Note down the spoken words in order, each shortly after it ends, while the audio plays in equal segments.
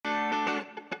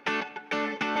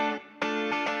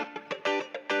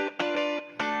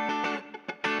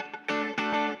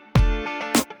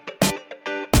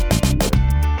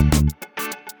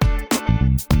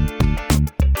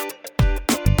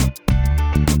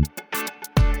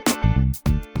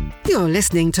You're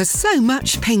listening to So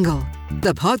Much Pingle,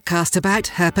 the podcast about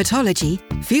herpetology,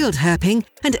 field herping,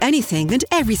 and anything and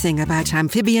everything about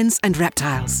amphibians and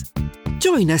reptiles.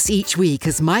 Join us each week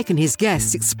as Mike and his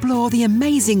guests explore the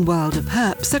amazing world of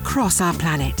herps across our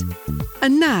planet.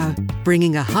 And now,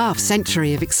 bringing a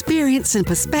half-century of experience and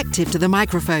perspective to the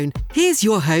microphone, here's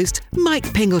your host,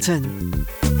 Mike Pingleton.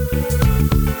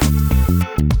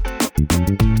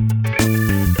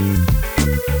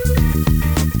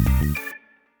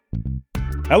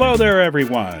 Hello there,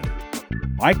 everyone.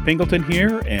 Mike Pingleton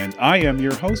here, and I am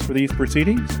your host for these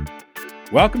proceedings.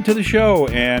 Welcome to the show,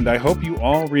 and I hope you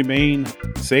all remain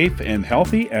safe and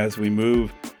healthy as we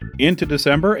move into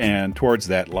December and towards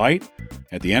that light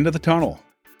at the end of the tunnel.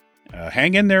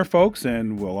 Hang in there, folks,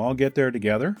 and we'll all get there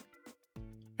together.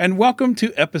 And welcome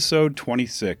to episode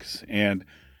 26. And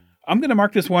I'm going to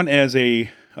mark this one as a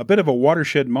bit of a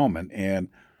watershed moment, and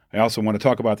I also want to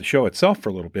talk about the show itself for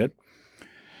a little bit.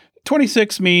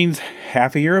 26 means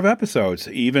half a year of episodes,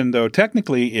 even though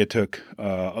technically it took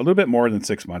a little bit more than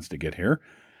 6 months to get here.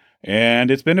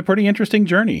 And it's been a pretty interesting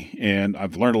journey, and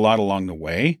I've learned a lot along the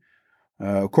way.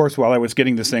 Of course, while I was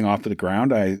getting this thing off of the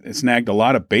ground, I snagged a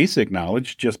lot of basic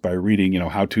knowledge just by reading,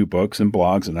 how-to books and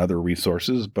blogs and other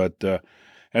resources. But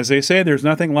as they say, there's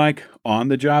nothing like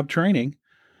on-the-job training.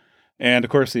 And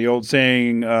of course, the old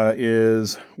saying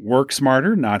is work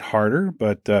smarter, not harder.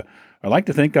 But I like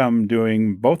to think I'm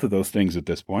doing both of those things at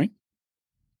this point.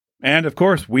 And of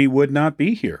course, we would not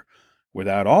be here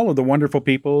without all of the wonderful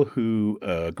people who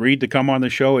agreed to come on the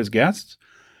show as guests,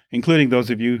 including those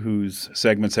of you whose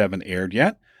segments haven't aired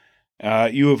yet.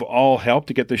 You have all helped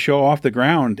to get the show off the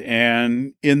ground,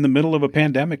 and in the middle of a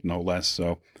pandemic, no less.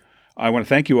 So I want to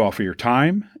thank you all for your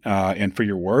time and for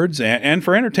your words and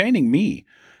for entertaining me.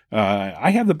 I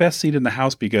have the best seat in the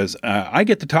house because I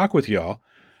get to talk with y'all.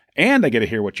 And I get to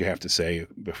hear what you have to say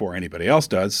before anybody else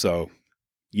does, so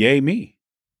yay me.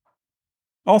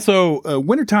 Also,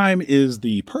 wintertime is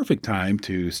the perfect time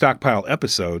to stockpile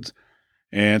episodes,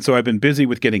 and so I've been busy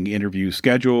with getting interviews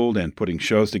scheduled and putting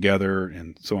shows together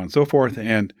and so on and so forth.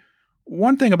 And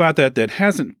one thing about that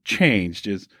hasn't changed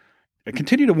is I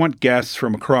continue to want guests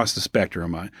from across the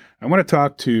spectrum. I want to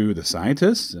talk to the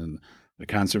scientists and the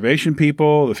conservation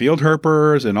people, the field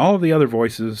herpers, and all of the other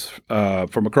voices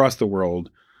from across the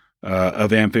world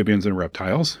of amphibians and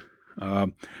reptiles. I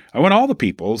want all the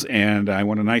peoples, and I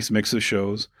want a nice mix of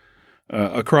shows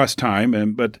across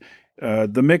time. But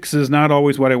the mix is not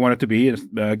always what I want it to be,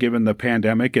 given the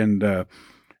pandemic and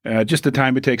just the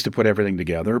time it takes to put everything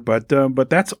together. But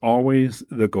that's always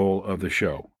the goal of the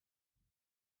show.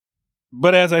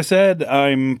 But as I said,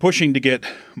 I'm pushing to get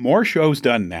more shows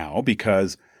done now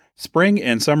because spring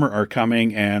and summer are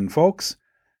coming, and folks,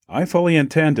 I fully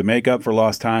intend to make up for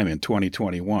lost time in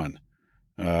 2021.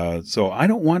 So I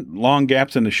don't want long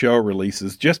gaps in the show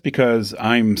releases just because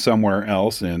I'm somewhere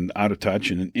else and out of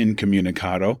touch and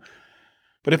incommunicado.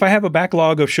 But if I have a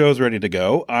backlog of shows ready to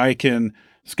go, I can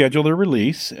schedule a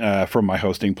release from my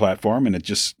hosting platform, and it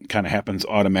just kind of happens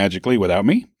automatically without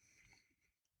me.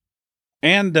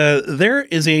 And there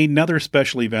is another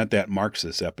special event that marks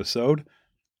this episode.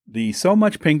 The So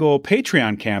Much Pingle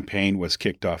Patreon campaign was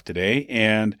kicked off today,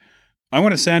 and I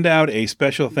want to send out a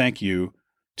special thank you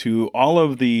to all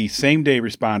of the same-day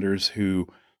responders who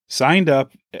signed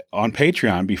up on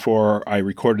Patreon before I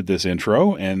recorded this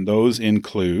intro, and those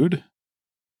include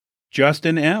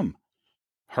Justin M.,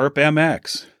 Herp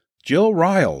MX, Jill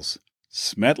Riles,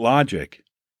 Smet Logic,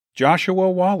 Joshua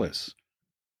Wallace,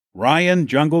 Ryan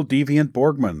Jungle Deviant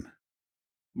Borgman,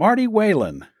 Marty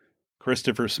Whalen,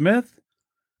 Christopher Smith,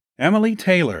 Emily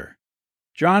Taylor,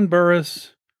 John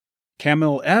Burris,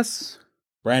 Camille S.,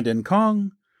 Brandon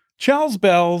Kong, Charles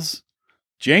Bells,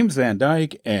 James Van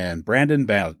Dyke, and Brandon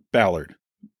Ballard.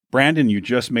 Brandon, you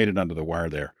just made it under the wire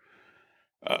there.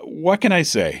 What can I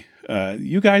say?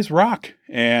 You guys rock,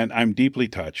 and I'm deeply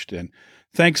touched. And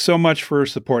thanks so much for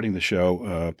supporting the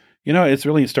show. It's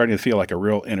really starting to feel like a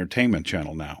real entertainment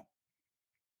channel now.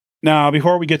 Now,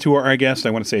 before we get to our guest, I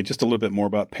want to say just a little bit more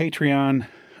about Patreon.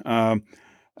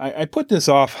 I put this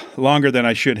off longer than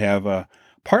I should have,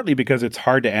 partly because it's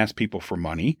hard to ask people for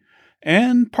money,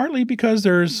 and partly because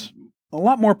there's a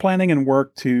lot more planning and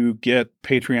work to get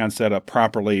Patreon set up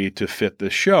properly to fit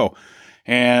this show.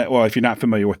 And, well, if you're not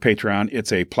familiar with Patreon,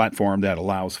 it's a platform that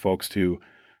allows folks to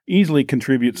easily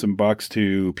contribute some bucks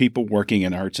to people working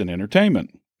in arts and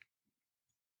entertainment.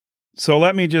 So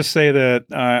let me just say that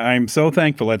I'm so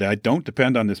thankful that I don't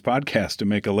depend on this podcast to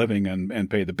make a living and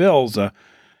pay the bills.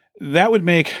 That would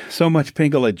make So Much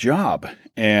Pingle a job,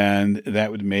 and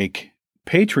that would make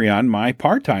Patreon my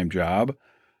part-time job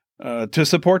to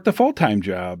support the full-time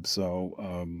job.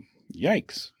 So,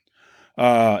 yikes.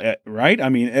 right? I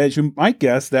mean, as you might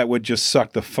guess, that would just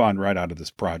suck the fun right out of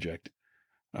this project.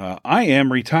 I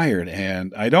am retired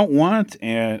and I don't want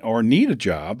or need a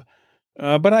job,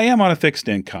 but I am on a fixed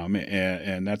income,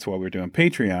 and that's why we're doing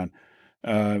Patreon,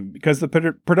 because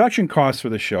the production costs for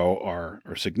the show are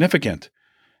significant.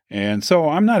 And so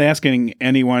I'm not asking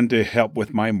anyone to help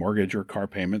with my mortgage or car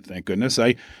payment, thank goodness.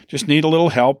 I just need a little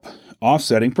help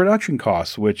offsetting production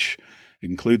costs, which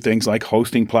include things like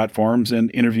hosting platforms and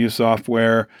interview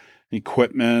software,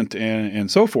 equipment,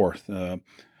 and so forth. And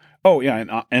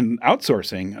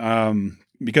outsourcing,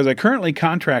 because I currently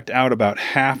contract out about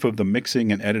half of the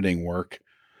mixing and editing work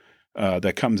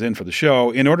that comes in for the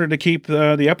show in order to keep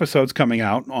the episodes coming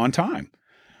out on time.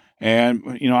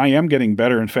 And I am getting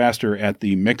better and faster at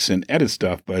the mix and edit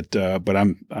stuff, but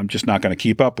I'm just not going to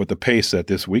keep up with the pace that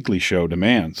this weekly show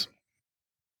demands.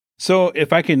 So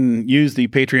if I can use the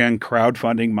Patreon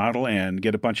crowdfunding model and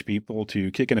get a bunch of people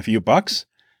to kick in a few bucks,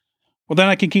 well, then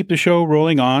I can keep the show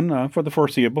rolling on for the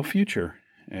foreseeable future.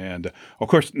 And of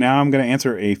course, now I'm going to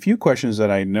answer a few questions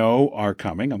that I know are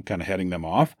coming. I'm kind of heading them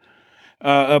off.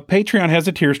 Patreon has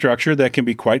a tier structure that can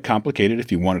be quite complicated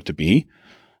if you want it to be.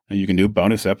 You can do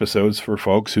bonus episodes for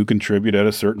folks who contribute at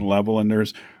a certain level, and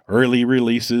there's early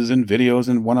releases and videos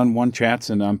and one-on-one chats.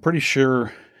 And I'm pretty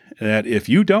sure that if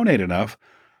you donate enough,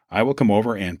 I will come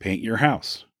over and paint your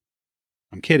house.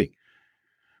 I'm kidding.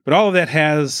 But all of that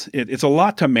it's a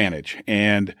lot to manage.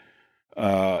 And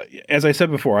as I said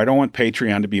before, I don't want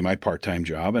Patreon to be my part-time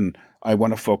job, and I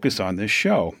want to focus on this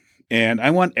show. And I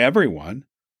want everyone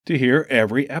to hear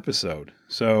every episode.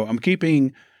 So I'm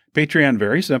keeping Patreon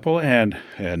very simple, and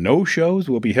no shows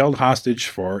will be held hostage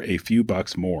for a few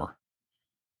bucks more.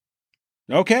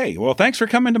 Okay, well, thanks for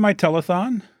coming to my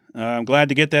telethon. I'm glad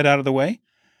to get that out of the way.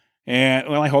 And,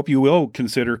 well, I hope you will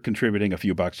consider contributing a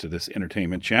few bucks to this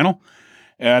entertainment channel.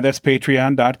 That's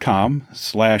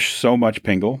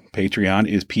patreon.com/SoMuchPingle. Patreon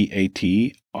is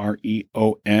Patreon,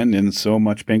 and So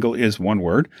Much Pingle is one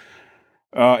word.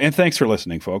 And thanks for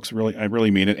listening, folks. I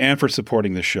really mean it, and for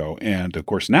supporting the show. And of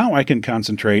course, now I can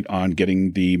concentrate on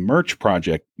getting the merch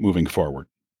project moving forward.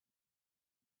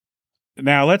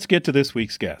 Now let's get to this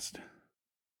week's guest.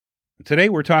 Today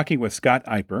we're talking with Scott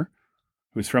Eiper,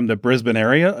 who's from the Brisbane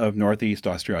area of Northeast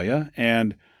Australia.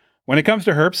 And when it comes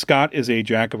to herbs, Scott is a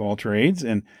jack of all trades,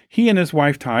 and he and his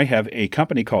wife Ty have a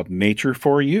company called Nature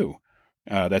for You.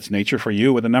 That's Nature for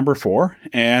You with a number 4,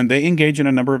 and they engage in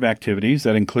a number of activities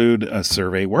that include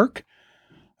survey work,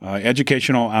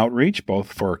 educational outreach,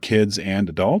 both for kids and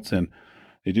adults, and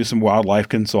they do some wildlife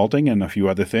consulting and a few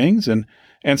other things. And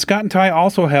Scott and Ty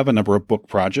also have a number of book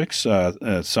projects,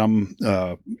 some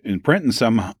in print and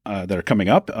some that are coming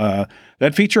up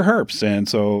that feature herbs. And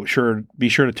so be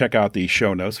sure to check out the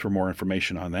show notes for more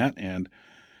information on that.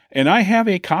 And I have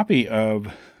a copy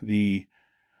of the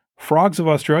Frogs of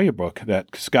Australia book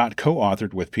that Scott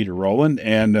co-authored with Peter Rowland,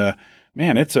 and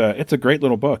man, it's a great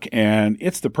little book, and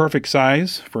it's the perfect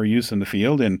size for use in the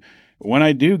field. And when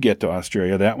I do get to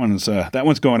Australia, that one's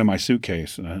going in my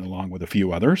suitcase along with a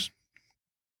few others.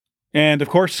 And of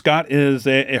course, Scott is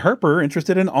a herper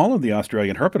interested in all of the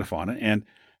Australian herpetofauna, and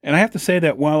I have to say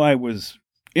that while I was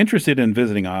interested in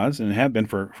visiting Oz and have been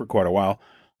for quite a while,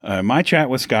 my chat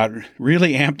with Scott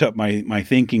really amped up my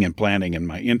thinking and planning and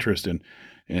my interest in.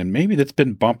 And maybe that's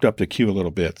been bumped up the queue a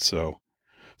little bit. So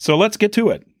let's get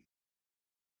to it.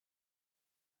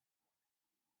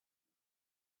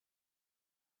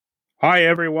 Hi,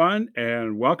 everyone,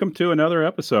 and welcome to another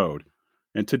episode.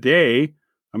 And today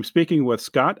I'm speaking with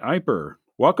Scott Eiper.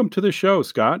 Welcome to the show,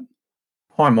 Scott.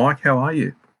 Hi, Mike. How are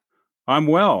you? I'm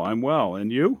well.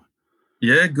 And you?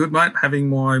 Yeah, good, mate. Having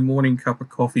my morning cup of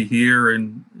coffee here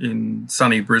in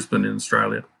sunny Brisbane in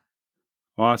Australia.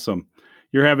 Awesome.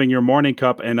 You're having your morning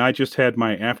cup, and I just had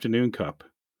my afternoon cup.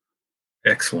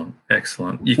 Excellent.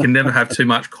 You can never have too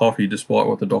much coffee, despite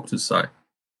what the doctors say.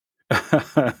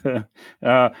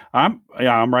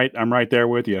 I'm right there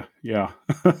with you. Yeah.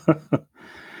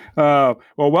 Well,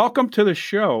 welcome to the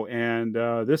show, and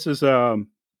this is you're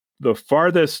the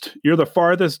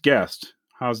farthest guest.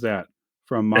 How's that?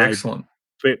 From my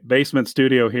basement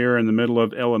studio here in the middle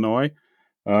of Illinois.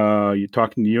 You're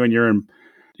talking to you, and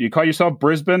you call yourself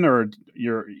Brisbane, or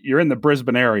you're in the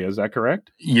Brisbane area, is that correct?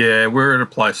 Yeah, we're at a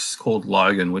place called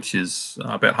Logan, which is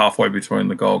about halfway between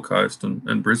the Gold Coast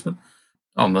and Brisbane,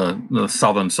 on the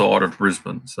southern side of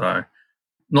Brisbane. So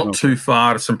not too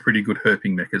far to some pretty good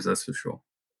herping meccas, that's for sure.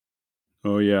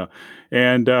 Oh, yeah.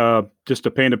 And just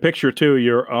to paint a picture, too,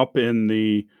 you're up in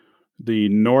the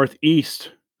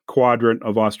northeast quadrant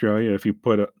of Australia, if you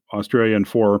put Australia in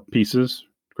 4 pieces,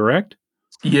 correct?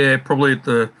 Yeah, probably at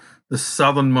the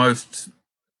southernmost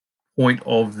point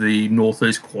of the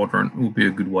northeast quadrant will be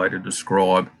a good way to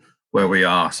describe where we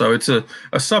are. So it's a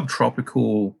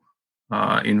subtropical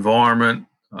environment.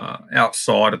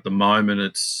 Outside at the moment,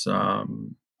 it's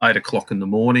 8 o'clock in the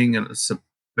morning, and it's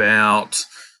about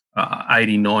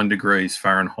 89 degrees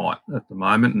Fahrenheit at the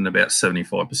moment and about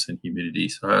 75% humidity.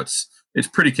 So it's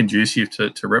pretty conducive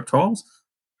to reptiles.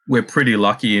 We're pretty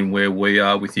lucky in where we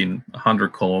are. Within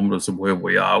 100 kilometres of where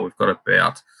we are, we've got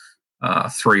about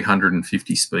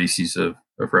 350 species of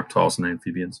reptiles and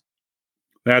amphibians.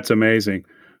 That's amazing.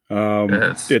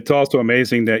 It's also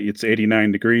amazing that it's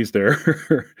 89 degrees there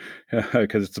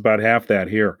because it's about half that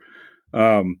here.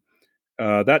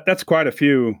 That's quite a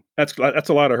few. That's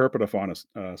a lot of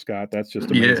herpetofauna, Scott. That's just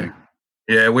amazing.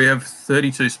 Yeah, we have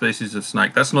 32 species of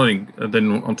snake. That's not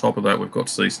then on top of that, we've got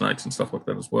sea snakes and stuff like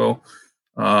that as well.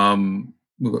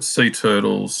 We've got sea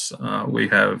turtles. We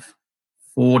have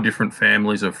 4 different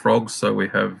families of frogs. So we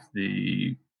have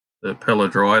the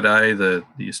Pelodriidae,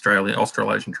 the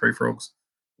Australasian tree frogs.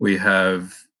 We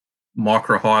have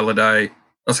Microhylidae.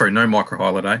 Oh, sorry, no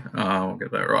Microhylidae. I'll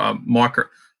get that right.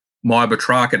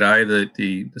 Myobatrachidae,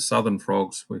 the southern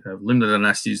frogs. We have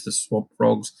Limnodonastes, the swamp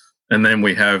frogs, and then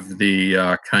we have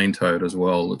the cane toad as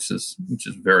well, which is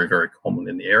very, very common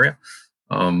in the area.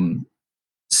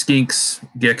 Skinks,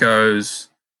 geckos.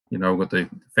 We've got the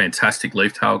fantastic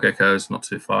leaf-tailed geckos not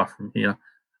too far from here.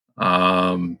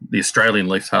 The Australian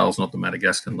leaf-tails, not the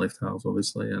Madagascan leaf-tails,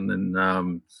 obviously, and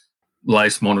then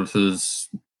lace monitors,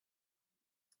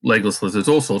 legless lizards,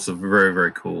 all sorts of very,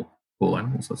 very cool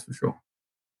animals, that's for sure.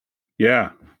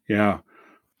 Yeah.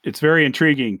 It's very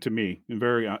intriguing to me, and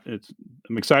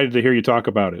I'm excited to hear you talk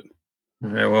about it.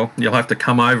 Yeah, well, you'll have to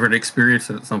come over and experience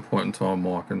it at some point in time,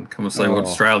 Mike, and come and see what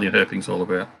Australian herping's all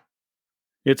about.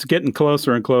 It's getting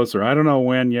closer and closer. I don't know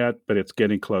when yet, but it's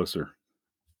getting closer.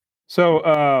 So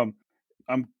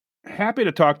I'm happy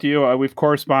to talk to you. We've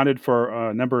corresponded for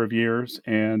a number of years,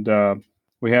 and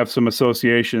we have some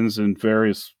associations in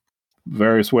various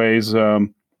ways.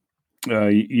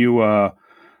 You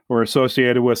were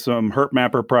associated with some Herp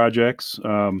Mapper projects,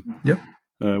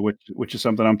 which is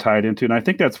something I'm tied into, and I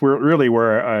think that's really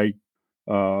where I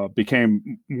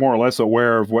became more or less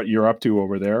aware of what you're up to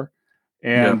over there.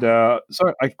 And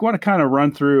so I want to kind of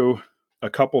run through a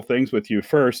couple things with you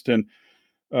first. And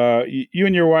you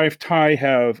and your wife, Ty,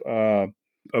 have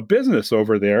a business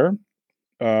over there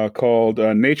called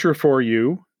Nature for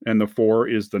You, and the 4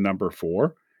 is the number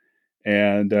 4.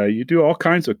 And you do all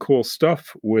kinds of cool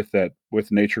stuff with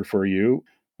Nature for You.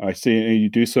 I see you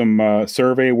do some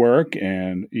survey work,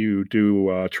 and you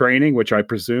do training, which I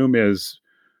presume is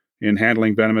in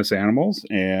handling venomous animals,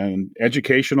 and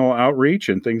educational outreach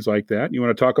and things like that. You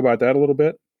want to talk about that a little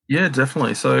bit? Yeah,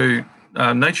 definitely. So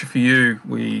Nature for You,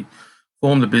 we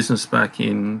formed the business back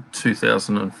in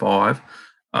 2005.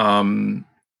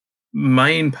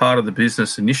 Main part of the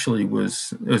business initially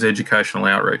was educational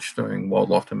outreach, doing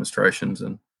wildlife demonstrations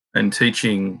and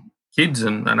teaching kids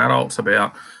and adults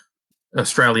about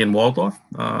Australian wildlife,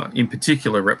 in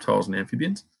particular reptiles and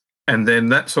amphibians. And then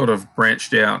that sort of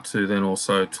branched out to then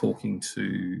also talking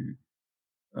to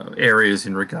areas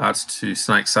in regards to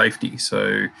snake safety.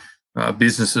 So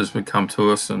businesses would come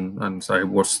to us and say,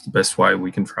 what's the best way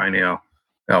we can train our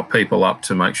people up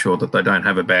to make sure that they don't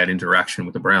have a bad interaction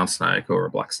with a brown snake or a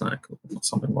black snake or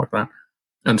something like that.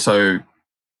 And so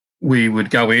we would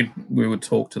go in, we would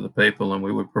talk to the people, and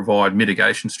we would provide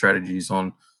mitigation strategies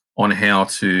on how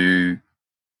to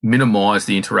minimise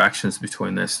the interactions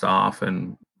between their staff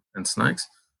and snakes.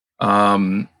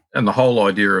 And the whole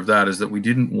idea of that is that we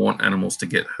didn't want animals to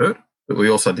get hurt, but we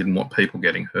also didn't want people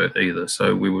getting hurt either.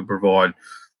 So we would provide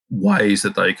ways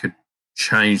that they could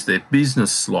change their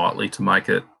business slightly to make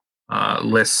it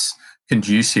less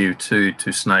conducive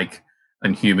to snake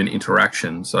and human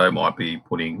interaction. So it might be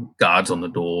putting guards on the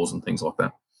doors and things like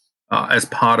that. As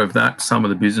part of that, some of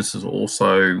the businesses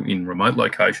also in remote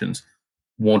locations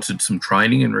wanted some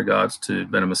training in regards to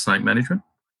venomous snake management.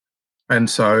 And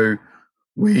so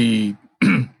we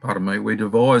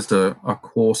devised a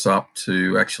course up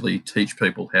to actually teach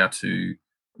people how to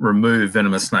remove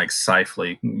venomous snakes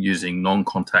safely using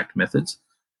non-contact methods.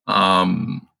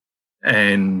 And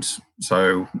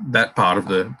so that part of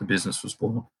the business was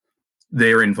born.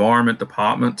 Their environment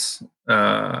departments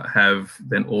have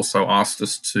then also asked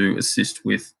us to assist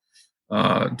with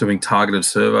doing targeted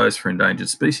surveys for endangered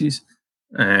species.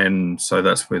 And so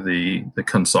that's where the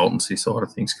consultancy side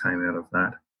of things came out of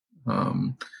that.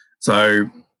 So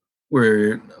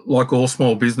we're, like all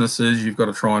small businesses, you've got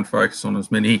to try and focus on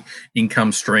as many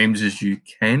income streams as you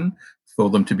can for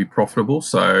them to be profitable.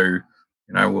 So,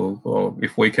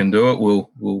 if we can do it,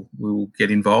 we'll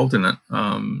get involved in it.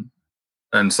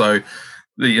 And so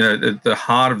the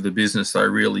heart of the business, though,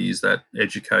 really is that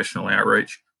educational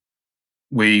outreach.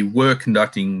 We were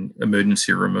conducting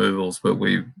emergency removals, but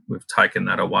we've taken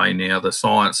that away now. The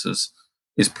science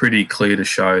is pretty clear to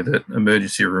show that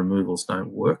emergency removals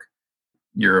don't work.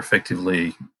 You're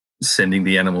effectively sending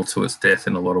the animal to its death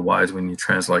in a lot of ways when you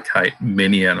translocate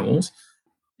many animals,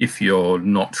 if you're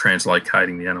not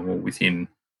translocating the animal within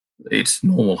its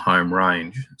normal home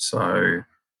range. So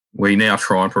we now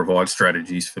try and provide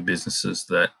strategies for businesses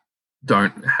that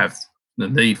don't have the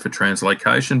need for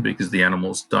translocation because the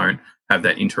animals don't have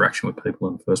that interaction with people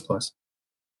in the first place.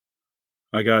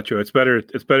 I got you. It's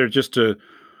better just to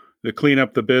clean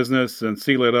up the business and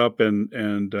seal it up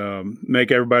and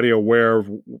make everybody aware of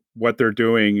what they're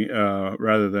doing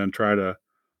rather than try to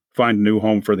find a new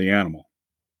home for the animal.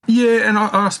 Yeah, and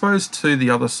I suppose too the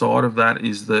other side of that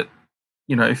is that,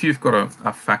 if you've got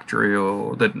a factory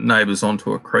or that neighbours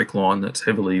onto a creek line that's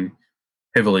heavily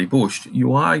bushed,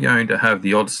 you are going to have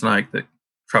the odd snake that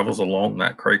travels along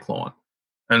that creek line.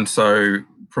 And so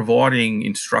providing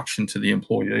instruction to the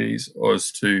employees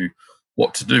as to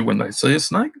what to do when they see a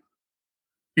snake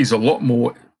is a lot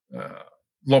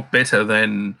better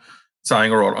than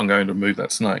saying, all right, I'm going to move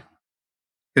that snake.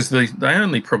 Because they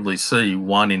only probably see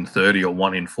 1 in 30 or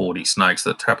 1 in 40 snakes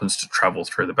that happens to travel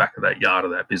through the back of that yard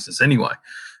of that business anyway.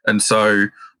 And so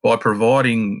by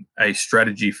providing a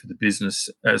strategy for the business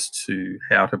as to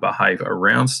how to behave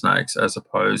around snakes as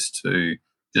opposed to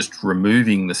just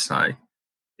removing the snake,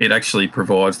 it actually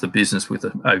provides the business with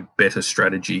a better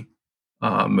strategy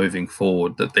moving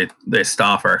forward, that their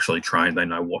staff are actually trained, they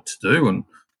know what to do,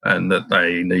 and that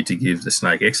they need to give the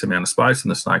snake X amount of space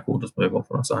and the snake will just move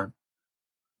off on its own.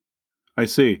 I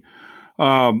see.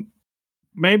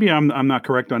 Maybe I'm not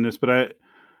correct on this, but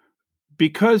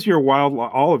because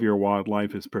all of your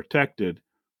wildlife is protected,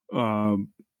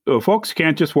 folks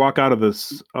can't just walk out of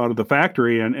the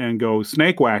factory and go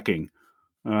snake whacking.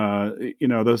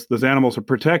 Those animals are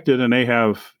protected and they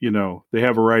have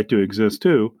a right to exist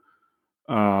too.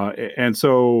 And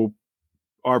so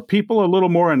are people a little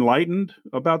more enlightened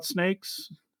about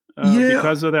snakes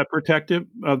because of that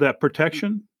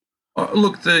protection?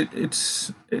 Look,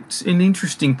 it's an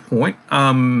interesting point.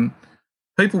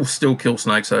 People still kill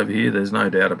snakes over here. There's no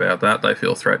doubt about that. They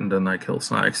feel threatened and they kill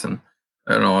snakes. And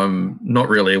I'm not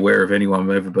really aware of anyone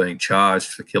ever being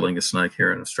charged for killing a snake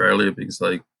here in Australia because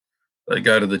they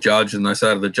go to the judge and they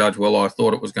say to the judge, well, I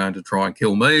thought it was going to try and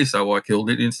kill me, so I killed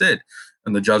it instead.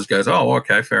 And the judge goes, oh,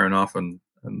 okay, fair enough, and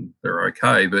they're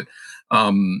okay. But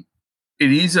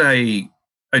it is a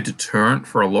deterrent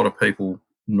for a lot of people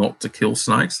not to kill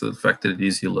snakes, the fact that it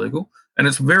is illegal. And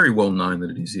it's very well known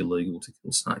that it is illegal to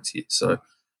kill snakes here. So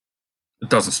it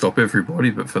doesn't stop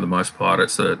everybody, but for the most part,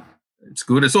 it's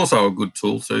good. It's also a good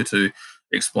tool too to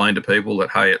explain to people that,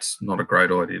 hey, it's not a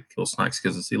great idea to kill snakes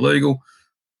because it's illegal.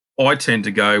 I tend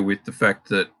to go with the fact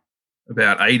that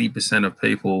about 80% of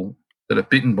people that are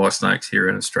bitten by snakes here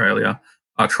in Australia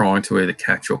are trying to either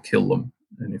catch or kill them.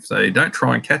 And if they don't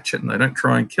try and catch it and they don't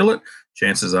try and kill it,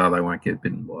 chances are they won't get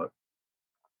bitten by it.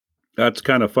 That's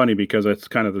kind of funny because it's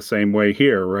kind of the same way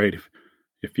here, right?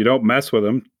 If you don't mess with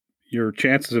them, your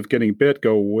chances of getting bit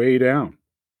go way down.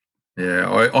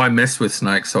 Yeah, I mess with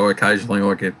snakes, so occasionally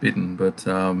I get bitten, but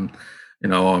I'm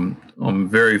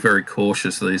very, very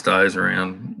cautious these days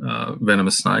around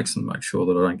venomous snakes and make sure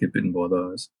that I don't get bitten by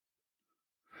those.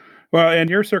 Well, and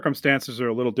your circumstances are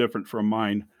a little different from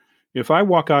mine. If I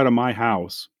walk out of my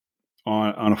house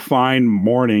on a fine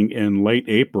morning in late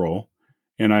April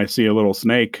and I see a little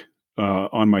snake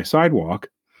on my sidewalk,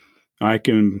 I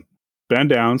can bend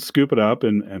down, scoop it up,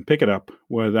 and pick it up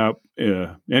without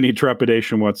any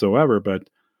trepidation whatsoever. But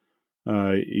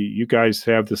you guys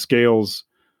have the scales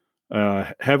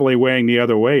heavily weighing the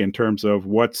other way in terms of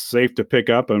what's safe to pick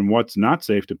up and what's not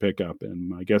safe to pick up.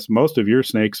 And I guess most of your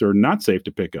snakes are not safe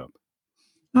to pick up.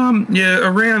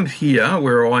 Around here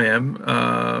where I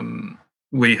am,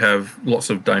 we have lots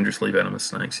of dangerously venomous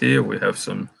snakes here. We have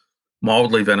some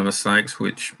mildly venomous snakes,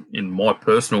 which in my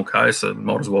personal case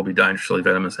might as well be dangerously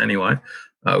venomous anyway,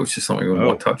 which is something we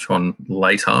might touch on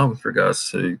later with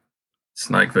regards to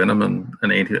snake venom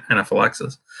and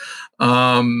anaphylaxis.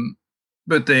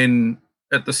 But then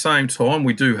at the same time,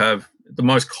 we do have the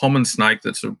most common snake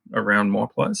that's around my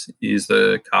place is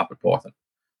the carpet python.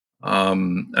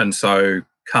 And so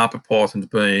carpet pythons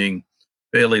being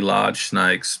fairly large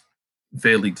snakes,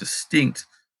 fairly distinct,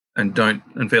 and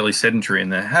fairly sedentary in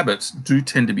their habits, do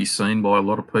tend to be seen by a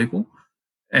lot of people.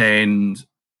 And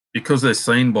because they're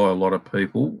seen by a lot of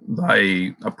people,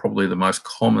 they are probably the most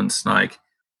common snake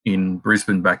in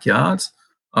Brisbane backyards,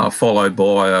 followed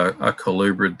by a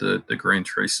colubrid, the green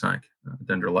tree snake.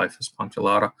 Dendrolaphus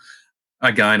punctulata.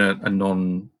 Again,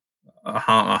 a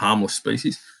harmless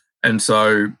species. And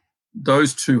so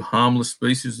those two harmless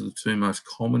species are the two most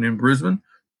common in Brisbane.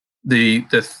 The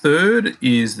third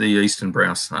is the eastern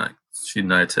brown snake,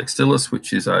 Echidna textilis,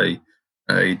 which is a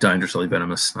dangerously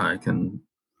venomous snake and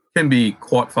can be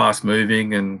quite fast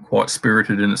moving and quite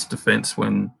spirited in its defense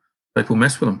when people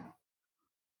mess with them.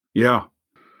 Yeah.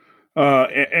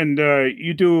 And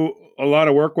you do a lot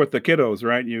of work with the kiddos,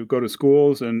 right? You go to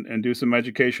schools and do some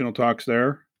educational talks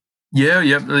there.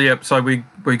 Yeah. So we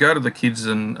go to the kids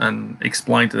and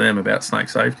explain to them about snake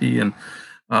safety and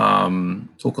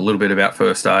talk a little bit about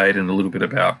first aid and a little bit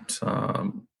about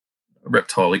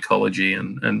reptile ecology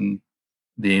and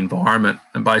the environment,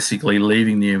 and basically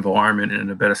leaving the environment in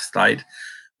a better state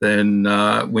than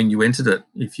when you entered it,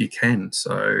 if you can.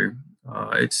 So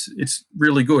it's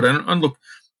really good. And look,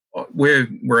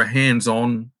 we're a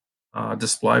hands-on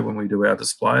display when we do our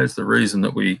displays. The reason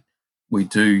that we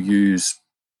do use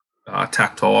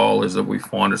tactile is that we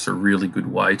find it's a really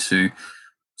good way to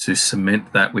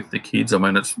cement that with the kids. I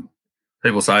mean,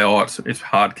 people say, it's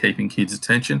hard keeping kids'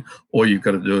 attention. All you've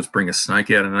got to do is bring a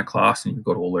snake out in a class, and you've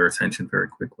got all their attention very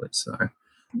quickly. So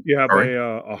you have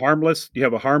a harmless. You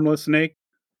have a harmless snake.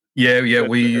 Yeah.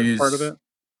 We use part of it.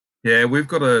 Yeah, we've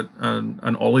got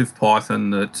an olive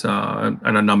python that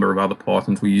and a number of other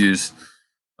pythons. We use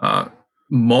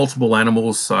multiple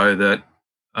animals so that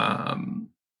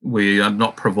we are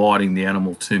not providing the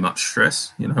animal too much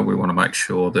stress. We want to make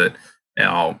sure that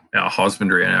our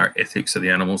husbandry and our ethics of the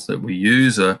animals that we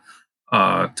use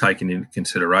are taken into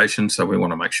consideration. So we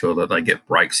want to make sure that they get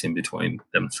breaks in between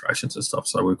demonstrations and stuff.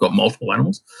 So we've got multiple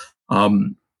animals.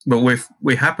 But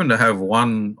we happen to have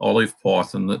one olive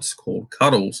python that's called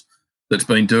Cuddles that's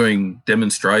been doing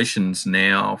demonstrations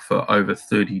now for over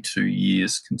 32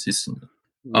 years consistently.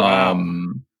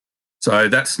 Wow. So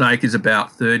that snake is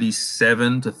about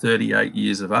 37 to 38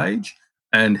 years of age,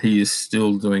 and he is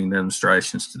still doing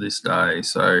demonstrations to this day.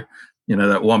 So,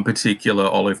 that one particular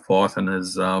olive python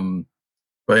has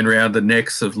been around the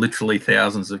necks of literally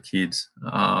thousands of kids.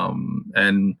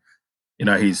 And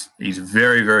he's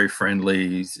very, very friendly.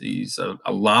 He's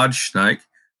a large snake,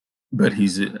 but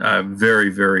he's very,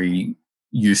 very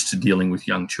used to dealing with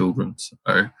young children.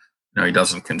 So, he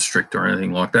doesn't constrict or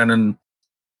anything like that. And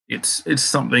it's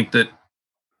something that,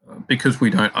 because we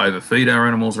don't overfeed our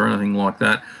animals or anything like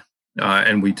that,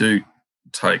 and we do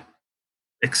take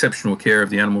exceptional care of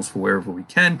the animals for wherever we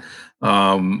can,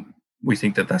 we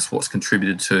think that that's what's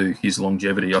contributed to his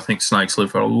longevity. I think snakes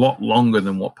live for a lot longer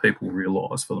than what people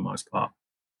realise for the most part.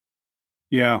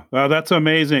 Yeah, well, that's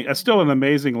amazing. It's still an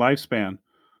amazing lifespan.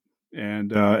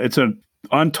 And it's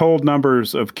untold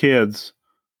numbers of kids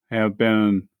have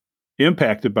been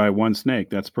impacted by one snake.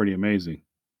 That's pretty amazing.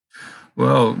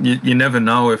 Well, you never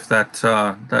know if that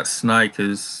snake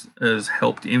has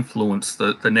helped influence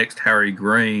the next Harry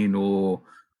Green or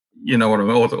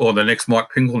or the next Mike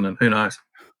Pingleton. Who knows?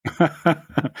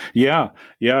 Yeah,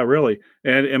 really.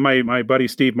 And my buddy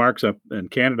Steve Marks up in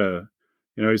Canada,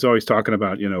 he's always talking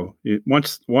about,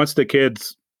 once the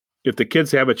kids, if the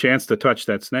kids have a chance to touch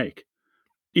that snake,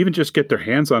 even just get their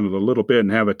hands on it a little bit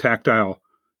and have a tactile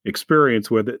experience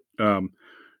with it,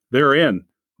 they're in.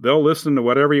 They'll listen to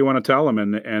whatever you want to tell them,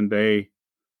 and they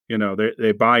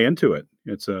buy into it.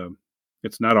 It's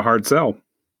not a hard sell.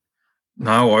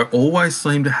 No, I always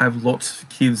seem to have lots of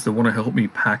kids that want to help me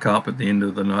pack up at the end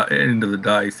of the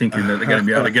day, thinking that they're going to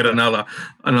be able to get another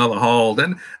hold.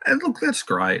 And look, that's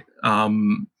great.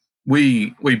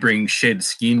 We bring shed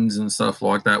skins and stuff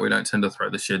like that. We don't tend to throw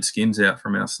the shed skins out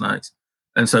from our snakes.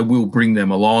 And so we'll bring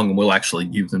them along and we'll actually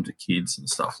give them to kids and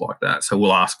stuff like that. So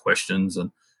we'll ask questions,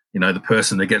 and the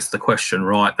person that gets the question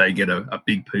right, they get a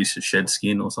big piece of shed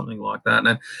skin or something like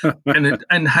that.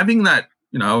 And having that,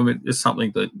 it's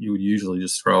something that you would usually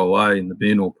just throw away in the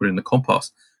bin or put in the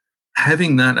compost.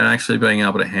 Having that and actually being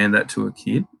able to hand that to a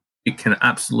kid, it can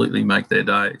absolutely make their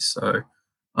day. So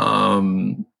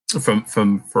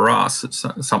for us, it's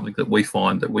something that we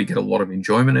find that we get a lot of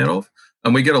enjoyment out of,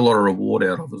 and we get a lot of reward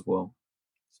out of as well.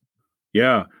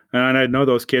 Yeah, and I know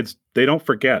those kids, they don't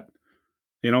forget.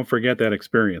 They don't forget that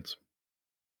experience.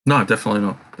 No, definitely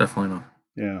not.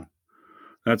 Yeah,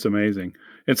 that's amazing.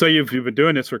 And so you've been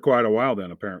doing this for quite a while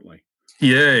then, apparently.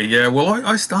 Yeah. Well,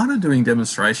 I started doing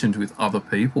demonstrations with other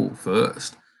people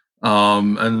first,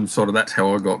 and sort of that's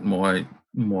how I got my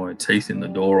teeth in the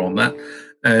door on that,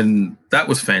 and that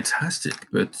was fantastic.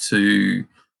 But to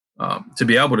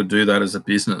be able to do that as a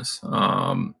business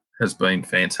has been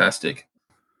fantastic.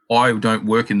 I don't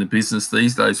work in the business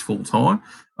these days full time.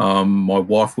 My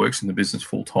wife works in the business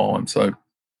full time, so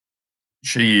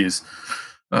she is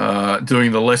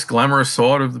doing the less glamorous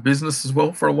side of the business as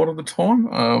well for a lot of the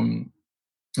time,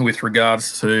 with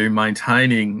regards to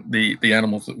maintaining the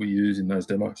animals that we use in those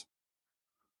demos.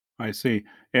 I see.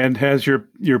 And has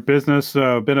your business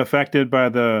been affected by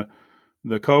the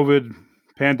COVID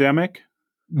pandemic?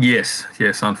 Yes.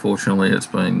 Unfortunately, it's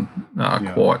been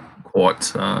quite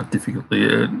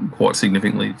difficultly, quite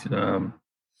significantly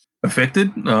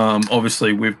affected.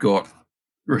 Obviously, we've got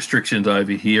restrictions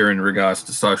over here in regards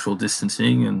to social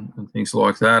distancing and things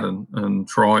like that, and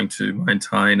trying to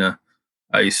maintain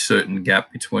a certain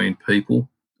gap between people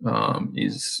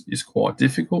is quite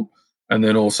difficult. And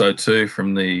then also too,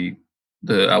 from the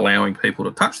allowing people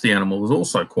to touch the animal is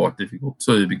also quite difficult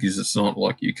too, because it's not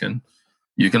like you can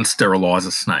sterilize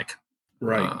a snake,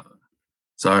 right?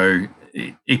 So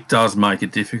it does make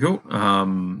it difficult.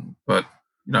 But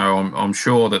I'm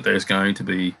sure that there's going to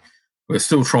be. We're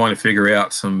still trying to figure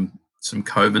out some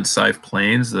COVID safe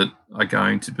plans that are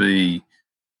going to be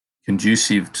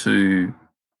conducive to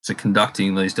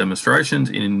conducting these demonstrations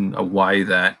in a way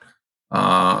that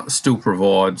still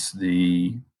provides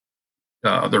the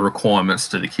requirements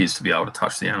to the kids to be able to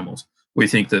touch the animals. We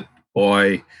think that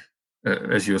by,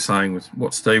 as you were saying with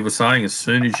what Steve was saying, as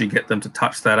soon as you get them to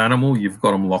touch that animal, you've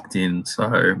got them locked in.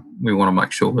 So we want to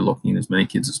make sure we're locking in as many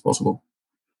kids as possible.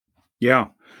 Yeah.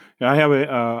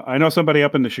 I know somebody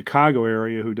up in the Chicago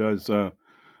area who does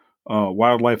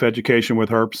wildlife education with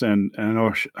herps, and I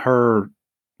know her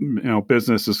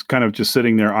business is kind of just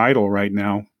sitting there idle right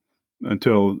now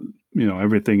until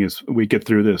we get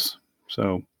through this.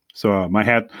 So my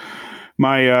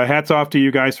hat's off to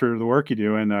you guys for the work you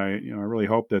do, and I really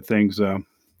hope that things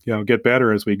get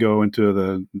better as we go into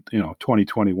the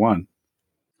 2021.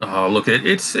 Oh, look,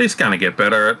 it's going to get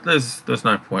better. There's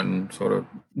no point in sort of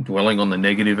dwelling on the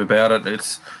negative about it.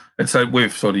 It's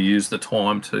we've sort of used the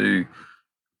time to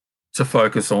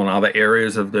focus on other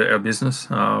areas of our business.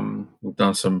 We've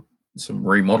done some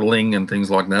remodeling and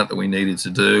things like that we needed to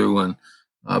do, and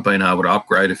been able to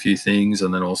upgrade a few things,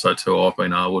 and then also too, I've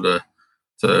been able to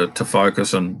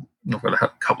focus, and I've got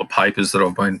a couple of papers that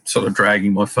I've been sort of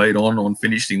dragging my feet on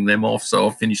finishing them off. So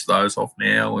I've finished those off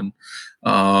now, and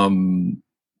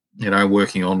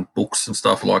working on books and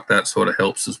stuff like that sort of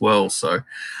helps as well. So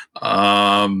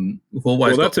we've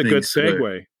always that's a good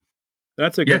segue.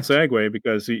 That's a good segue,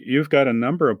 because you've got a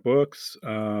number of books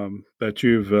that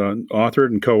you've authored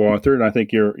and co-authored. I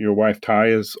think your wife Ty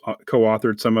has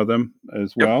co-authored some of them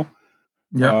as well.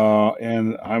 Yeah.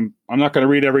 And I'm not going to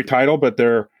read every title, but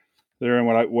they're in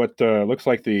what looks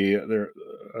like they're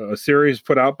a series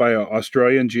put out by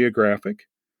Australian Geographic,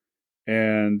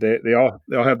 and they all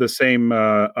have the same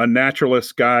A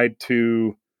Naturalist's Guide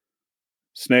to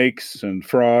Snakes and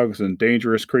Frogs and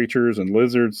Dangerous Creatures and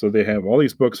Lizards. So they have all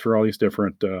these books for all these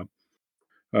different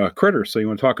critters. So you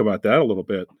want to talk about that a little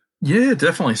bit? Yeah,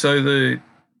 definitely. So the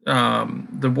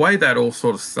way that all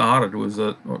sort of started was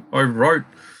that I wrote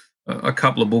a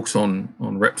couple of books on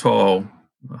reptile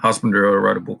husbandry. I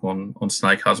wrote a book on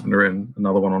snake husbandry and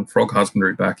another one on frog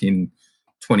husbandry back in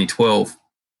 2012.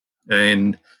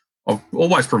 And I've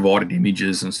always provided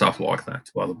images and stuff like that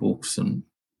to other books. And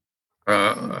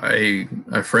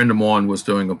a friend of mine was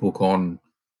doing a book on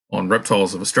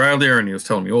reptiles of Australia, and he was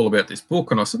telling me all about this book.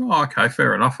 And I said, "Oh, okay,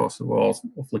 fair enough." I said, "Well,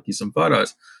 I'll flick you some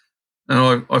photos."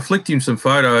 And I flicked him some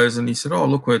photos, and he said, "Oh,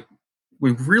 look,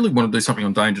 we really want to do something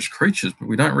on dangerous creatures, but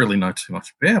we don't really know too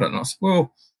much about it." And I said,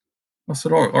 "Well,"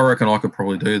 I reckon I could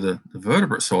probably do the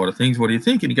vertebrate side of things. What do you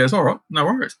think? And he goes, "All right, no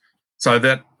worries." So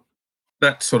that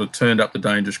sort of turned up the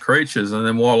dangerous creatures. And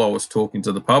then while I was talking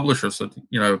to the publisher, I said,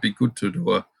 it'd be good to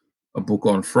do a book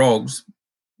on frogs.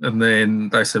 And then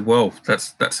they said, "Well,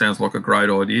 that sounds like a great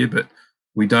idea, but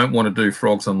we don't want to do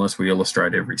frogs unless we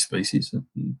illustrate every species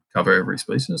and cover every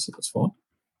species." So that's fine.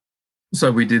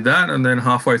 So we did that. And then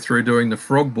halfway through doing the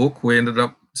frog book, we ended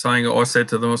up saying, I said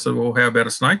to them, "Well, how about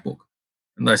a snake book?"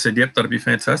 And they said, "Yep, that'd be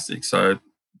fantastic." So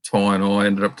Ty and I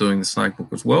ended up doing the snake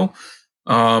book as well.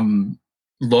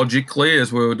 Logically,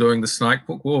 as we were doing the snake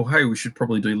book, well, hey, we should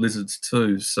probably do lizards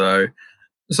too. So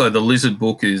the lizard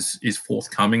book is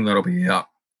forthcoming. That'll be out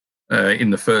in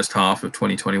the first half of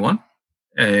 2021.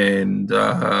 And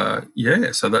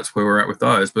so that's where we're at with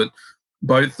those. But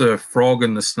both the frog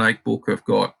and the snake book have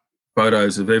got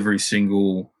photos of every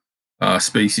single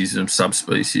species and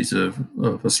subspecies of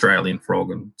Australian frog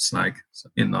and snake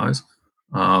in those.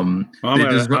 I'm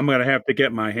going to have to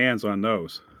get my hands on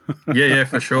those. yeah,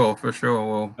 for sure.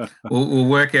 Well, we'll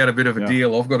work out a bit of a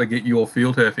deal. I've got to get your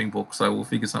field herping book, so we'll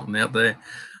figure something out there.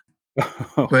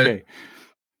 Okay.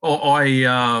 But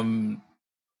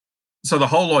so the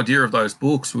whole idea of those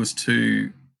books was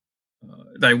to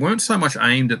they weren't so much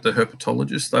aimed at the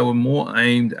herpetologists. They were more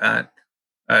aimed at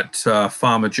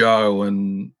Farmer Joe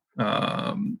and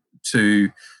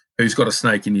who's got a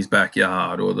snake in his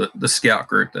backyard, or the scout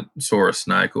group that saw a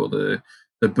snake, or the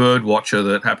bird watcher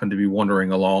that happened to be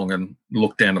wandering along and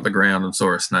looked down at the ground and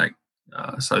saw a snake.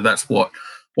 So that's what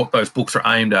those books are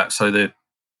aimed at. So they're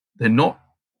not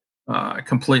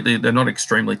they're not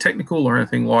extremely technical or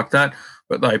anything like that,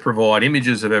 but they provide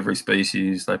images of every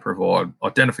species. They provide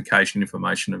identification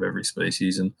information of every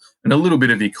species and a little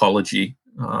bit of ecology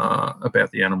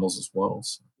about the animals as well.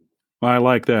 So. I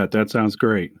like that. That sounds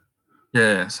great.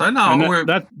 Yeah. So we're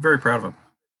very proud of them.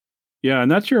 Yeah,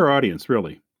 and that's your audience,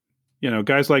 really.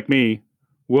 Guys like me,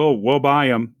 we'll buy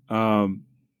them,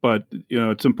 but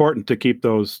it's important to keep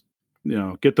those,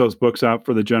 get those books out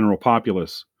for the general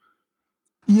populace.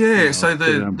 Yeah. So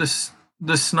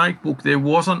the snake book, there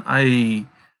wasn't a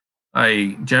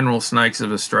General Snakes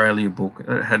of Australia book.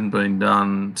 It hadn't been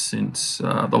done since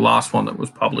the last one that was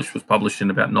published in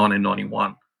about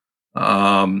 1991. Or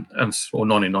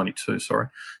 1992, sorry.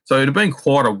 So it had been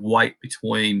quite a wait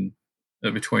between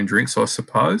drinks, I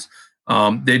suppose.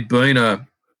 There'd been a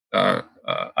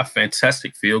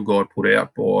fantastic field guide put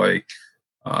out by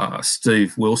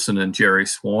Steve Wilson and Jerry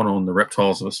Swan on the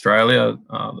Reptiles of Australia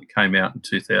that came out in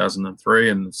 2003,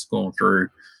 and it's gone through.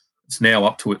 It's now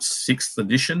up to its 6th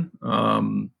edition.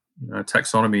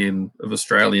 Taxonomy of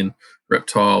Australian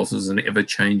reptiles is an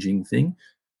ever-changing thing.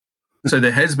 So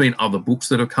there has been other books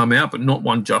that have come out, but not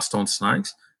one just on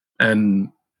snakes. And,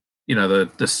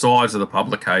 the size of the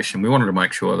publication, we wanted to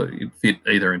make sure that it fit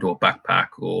either into a backpack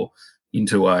or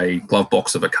into a glove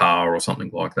box of a car or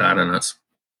something like that. And it's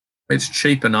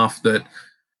cheap enough that,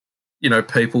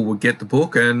 people would get the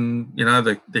book and,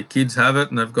 the kids have it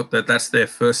and they've got that's their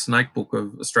first snake book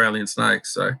of Australian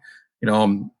snakes. So,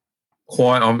 I'm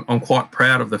quite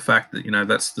proud of the fact that,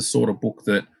 that's the sort of book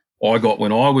that I got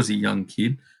when I was a young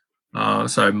kid.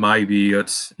 So maybe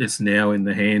it's now in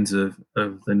the hands of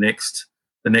the next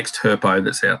herpo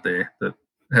that's out there that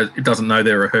it doesn't know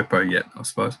they're a herpo yet, I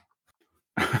suppose.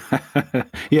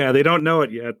 Yeah, they don't know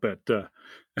it yet, but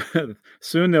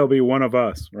soon they'll be one of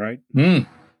us, right? Mm.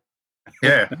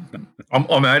 Yeah,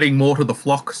 I'm adding more to the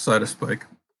flock, so to speak.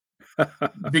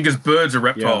 Because birds are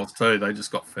reptiles too; they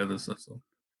just got feathers. That's all.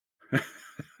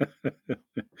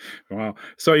 Wow!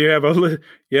 So you have a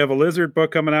lizard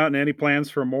book coming out, and any plans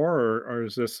for more, or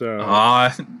is this?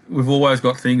 We've always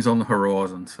got things on the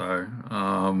horizon, so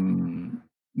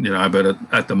but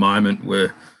at the moment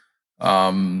we're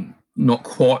not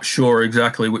quite sure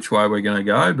exactly which way we're going to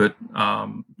go, but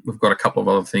we've got a couple of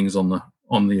other things on the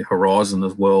horizon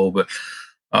as well. But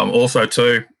also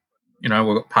too, we've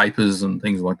got papers and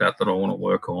things like that I want to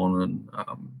work on,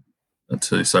 and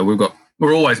too. So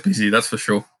we're always busy, that's for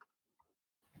sure.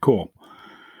 Cool.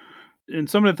 And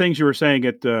some of the things you were saying,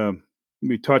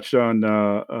 we touched on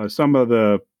some of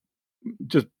the,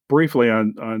 just briefly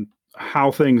on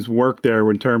how things work there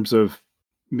in terms of,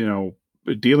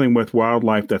 dealing with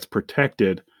wildlife that's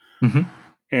protected, mm-hmm.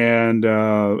 and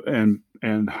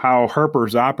how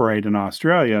herpers operate in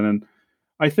Australia. And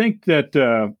I think that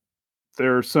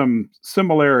there are some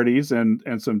similarities and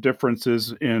some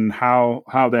differences in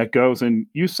how that goes. And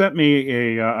you sent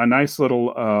me a nice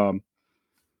little,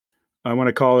 I want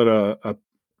to call it a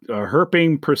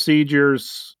herping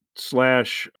procedures /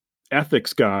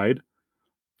 ethics guide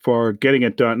for getting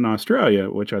it done in Australia,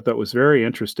 which I thought was very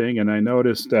interesting. And I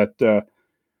noticed that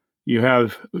you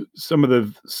have some of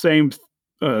the same,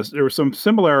 there were some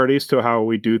similarities to how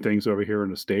we do things over here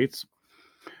in the States.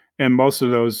 And most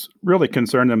of those really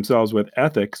concern themselves with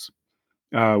ethics,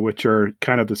 which are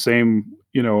kind of the same,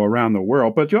 around the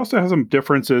world. But you also have some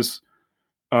differences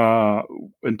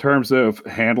in terms of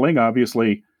handling.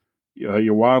 Obviously,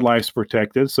 your wildlife's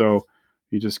protected, so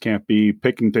you just can't be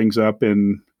picking things up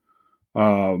and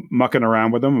mucking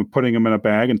around with them and putting them in a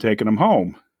bag and taking them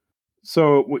home.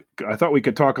 So I thought we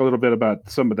could talk a little bit about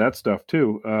some of that stuff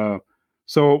too.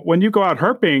 So when you go out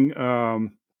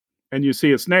herping and you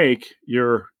see a snake,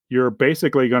 you're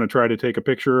basically going to try to take a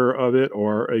picture of it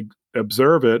or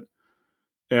observe it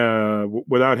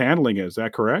without handling it. Is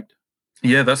that correct?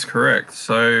 Yeah, that's correct.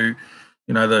 So,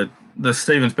 the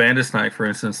Stevens banded snake, for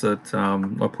instance, that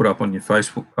I put up on your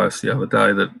Facebook post the other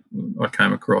day that I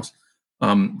came across,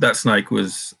 that snake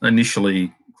was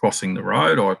initially crossing the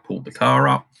road. I pulled the car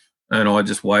up and I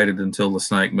just waited until the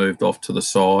snake moved off to the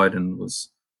side and was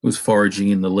foraging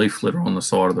in the leaf litter on the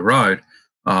side of the road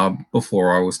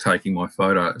before I was taking my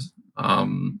photos.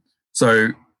 So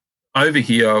over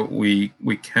here,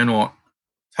 we cannot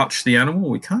touch the animal.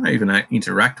 We can't even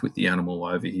interact with the animal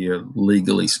over here,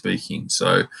 legally speaking.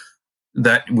 So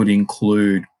that would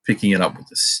include picking it up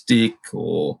with a stick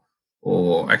or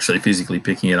actually physically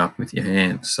picking it up with your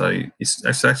hand. So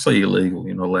it's actually illegal.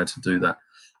 You're not allowed to do that.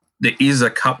 There is a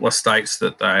couple of states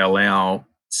that they allow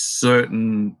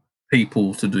certain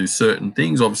people to do certain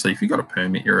things. Obviously, if you've got a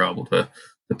permit, you're able to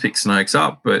pick snakes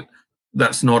up, but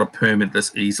that's not a permit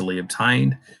that's easily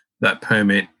obtained. That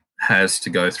permit has to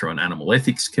go through an animal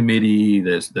ethics committee.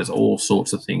 There's all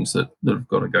sorts of things that have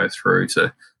got to go through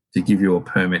to give you a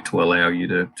permit to allow you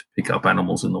to pick up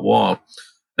animals in the wild.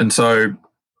 And so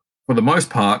for the most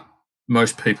part,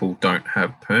 most people don't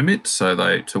have permits,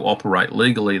 so to operate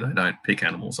legally, they don't pick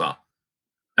animals up,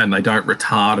 and they don't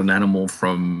retard an animal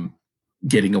from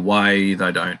getting away.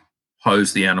 They don't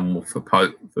pose the animal for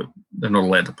they're not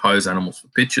allowed to pose animals for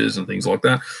pictures and things like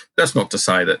that. That's not to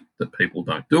say that people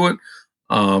don't do it,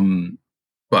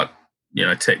 but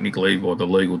technically, or the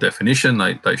legal definition,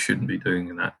 they shouldn't be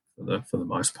doing that for the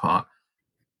most part.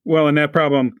 Well, and that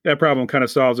problem kind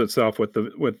of solves itself with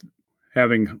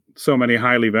having so many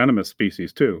highly venomous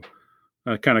species too.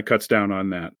 Kind of cuts down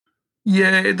on that.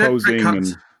 Yeah, it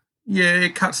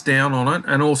cuts down on it,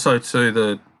 and also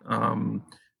to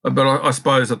but I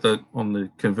suppose on the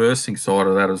conversing side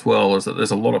of that as well is that there's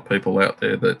a lot of people out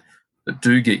there that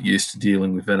do get used to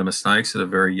dealing with venomous snakes at a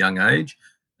very young age,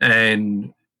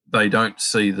 and they don't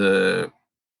see they're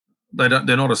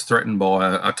not as threatened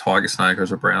by a tiger snake or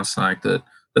as a brown snake than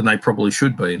they probably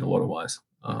should be in a lot of ways.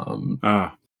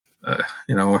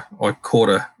 I caught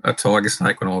a tiger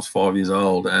snake when I was 5 years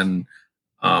old, and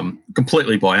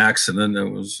completely by accident. There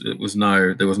was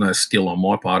no skill on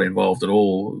my part involved at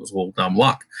all. It was all dumb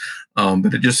luck.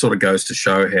 But it just sort of goes to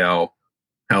show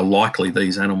how likely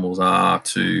these animals are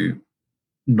to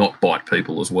not bite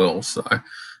people as well. So,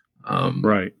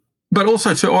 right. But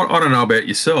also, too, I don't know about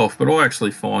yourself, but I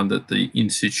actually find that the in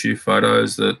situ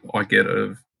photos that I get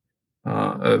of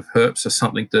herps are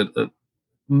something that are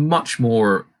much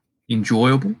more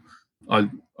enjoyable. I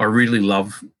really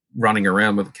love running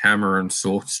around with a camera and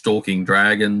stalking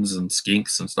dragons and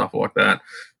skinks and stuff like that.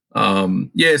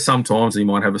 Sometimes you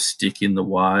might have a stick in the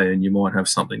way and you might have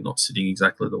something not sitting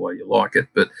exactly the way you like it,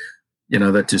 but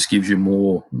that just gives you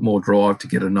more drive to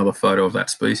get another photo of that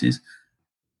species.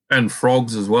 And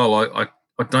frogs as well. I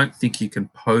don't think you can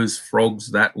pose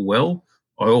frogs that well.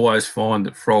 I always find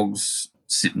that frogs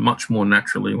sit much more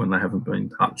naturally when they haven't been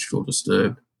touched or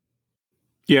disturbed.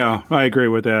 Yeah, I agree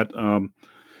with that.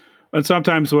 And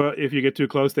sometimes if you get too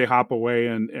close, they hop away,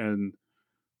 and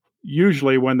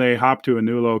usually when they hop to a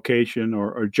new location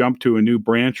or jump to a new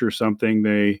branch or something,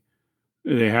 they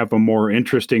have a more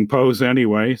interesting pose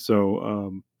anyway.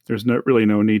 So there's really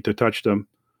no need to touch them.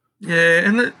 Yeah,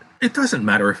 and it doesn't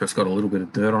matter if it's got a little bit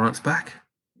of dirt on its back.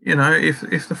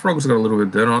 If the frog's got a little bit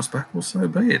of dirt on its back, well, so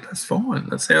be it. That's fine.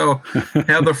 That's how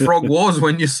the frog was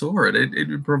when you saw it.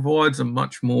 It provides a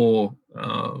much more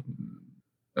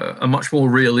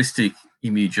realistic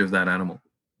image of that animal.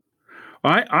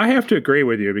 I have to agree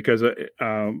with you because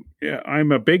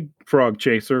I'm a big frog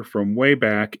chaser from way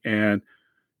back, and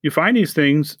you find these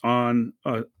things on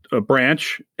a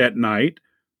branch at night,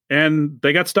 and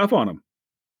they got stuff on them.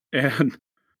 And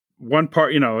one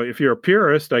part, if you're a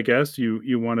purist, I guess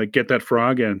you want to get that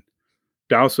frog and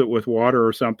douse it with water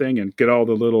or something and get all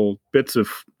the little bits of,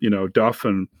 duff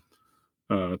and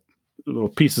little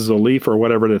pieces of leaf or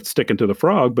whatever that's sticking to the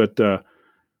frog. But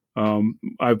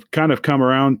I've kind of come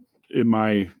around in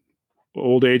my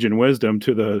old age and wisdom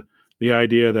to the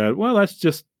idea that, well,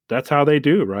 that's how they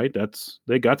do, right?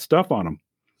 They got stuff on them.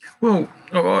 Well,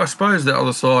 I suppose the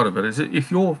other side of it is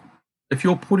if you're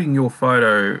putting your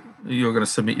photo, you're going to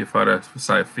submit your photo for,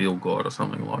 say, a field guide or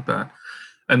something like that,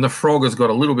 and the frog has got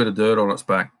a little bit of dirt on its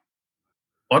back,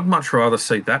 I'd much rather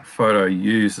see that photo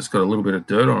used that's got a little bit of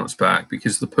dirt on its back,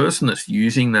 because the person that's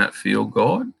using that field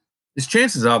guide, there's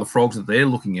chances are the frogs that they're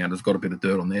looking at has got a bit of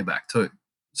dirt on their back too.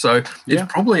 So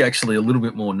it's probably actually a little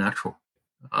bit more natural.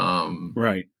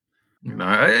 Right.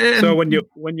 So when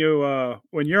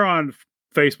you're on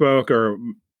Facebook or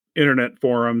internet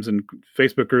forums and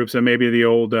Facebook groups and maybe the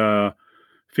old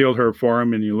Field Herp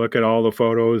forum, and you look at all the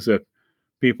photos that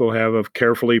people have of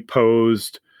carefully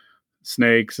posed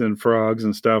snakes and frogs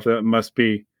and stuff, that must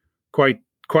be quite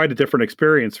a different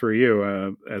experience for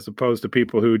you as opposed to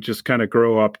people who just kind of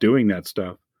grow up doing that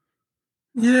stuff.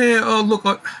 Yeah. Oh, look,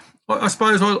 I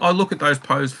suppose I look at those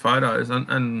posed photos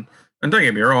and don't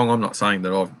get me wrong, I'm not saying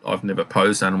that I've never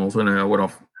posed animals. When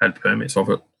I've had permits of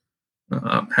it.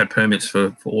 Had permits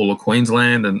for all of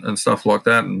Queensland and stuff like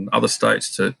that, and other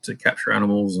states to capture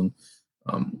animals and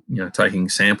taking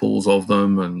samples of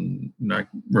them and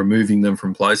removing them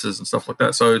from places and stuff like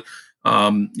that. So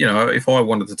if I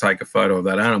wanted to take a photo of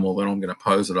that animal, then I'm going to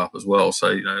pose it up as well.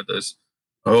 So there's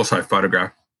I also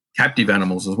photograph captive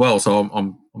animals as well. So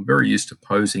I'm very used to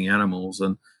posing animals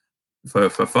and for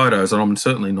photos, and I'm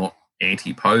certainly not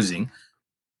anti-posing.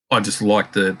 I just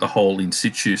like the whole in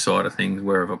situ side of things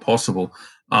wherever possible.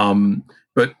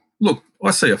 But look,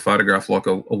 I see a photograph like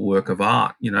a work of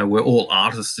art. We're all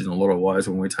artists in a lot of ways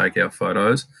when we take our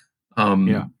photos.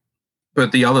 Yeah.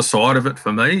 But the other side of it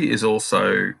for me is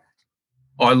also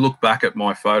I look back at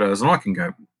my photos and I can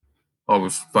go, I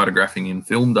was photographing in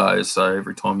film days, so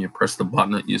every time you press the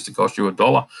button, it used to cost you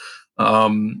 $1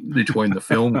 between the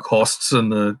film costs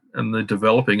and the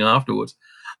developing afterwards.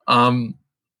 And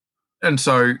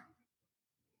so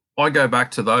I go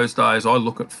back to those days. I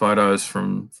look at photos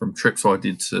from trips I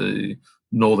did to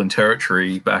Northern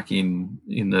Territory back in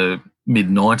the mid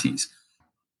 '90s,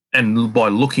 and by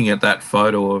looking at that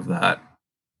photo of that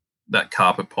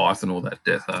carpet python or that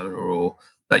death adder or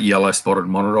that yellow spotted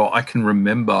monitor, I can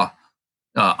remember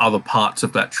other parts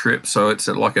of that trip. So it's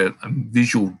like a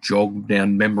visual jog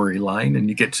down memory lane, and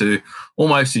you get to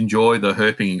almost enjoy the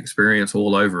herping experience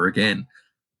all over again.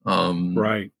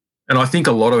 Right. And I think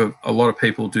a lot of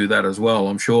people do that as well.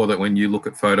 I'm sure that when you look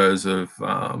at photos of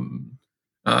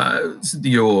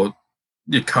your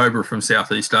cobra from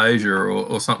Southeast Asia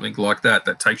or something like that,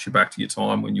 that takes you back to your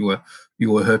time when you were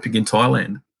herping in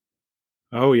Thailand.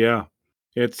 Oh yeah.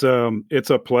 It's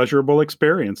a pleasurable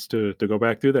experience to go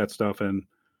back through that stuff, and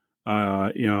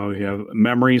you have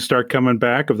memories start coming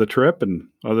back of the trip and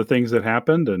other things that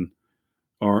happened, and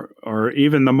or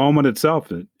even the moment itself.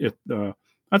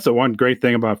 That's the one great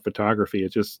thing about photography.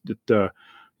 It's just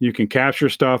you can capture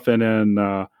stuff, and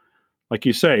then like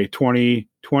you say, 20,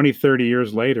 30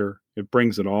 years later, it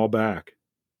brings it all back.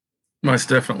 Most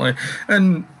definitely.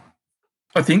 And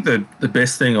I think that the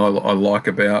best thing I like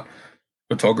about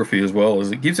photography as well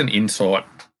is it gives an insight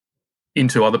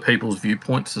into other people's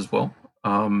viewpoints as well.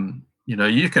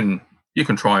 You can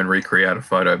try and recreate a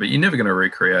photo, but you're never going to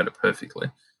recreate it perfectly.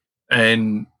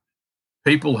 And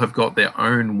people have got their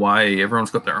own way.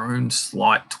 Everyone's got their own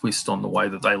slight twist on the way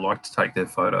that they like to take their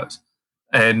photos.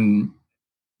 And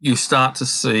you start to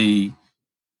see,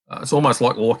 it's almost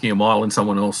like walking a mile in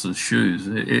someone else's shoes.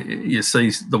 You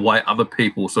see the way other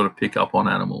people sort of pick up on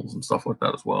animals and stuff like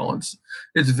that as well. It's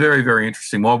very, very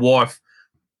interesting. My wife,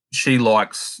 she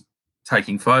likes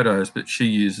taking photos, but she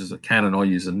uses a Canon. I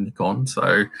use a Nikon.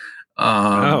 So,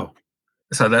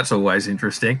 so that's always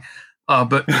interesting.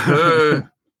 But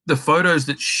the photos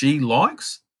that she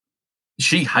likes,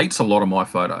 she hates a lot of my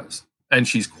photos, and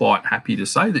she's quite happy to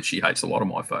say that she hates a lot of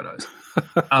my photos.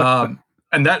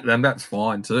 And that's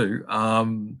fine too.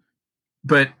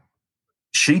 But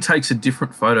she takes a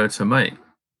different photo to me,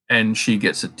 and she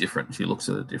looks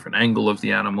at a different angle of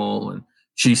the animal, and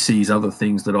she sees other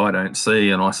things that I don't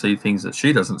see, and I see things that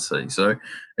she doesn't see. So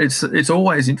it's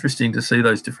always interesting to see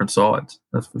those different sides.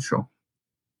 That's for sure.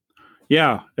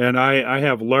 Yeah, and I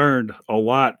have learned a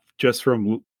lot just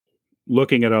from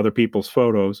looking at other people's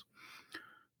photos,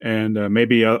 and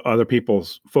maybe other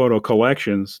people's photo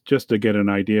collections, just to get an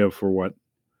idea for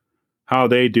how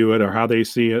they do it or how they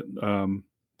see it. And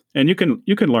you can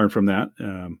learn from that.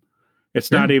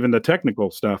 It's not even the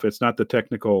technical stuff. It's not the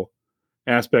technical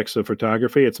aspects of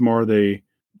photography. It's more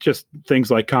just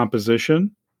things like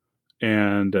composition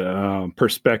and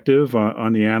perspective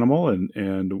on the animal,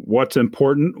 and what's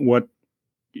important. What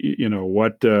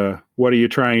are you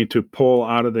trying to pull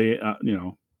out of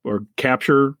the or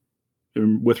capture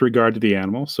with regard to the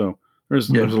animal? So there's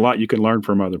a lot you can learn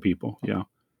from other people. Yeah.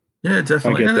 Yeah,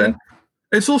 definitely. I get that.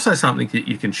 It's also something that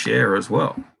you can share as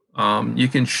well. You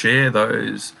can share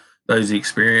those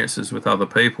experiences with other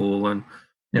people, and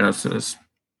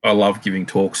I love giving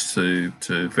talks to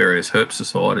various herp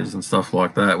societies and stuff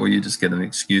like that, where you just get an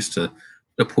excuse to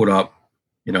put up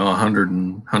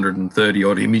 130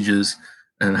 odd images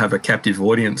and have a captive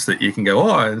audience that you can go,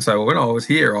 and so when I was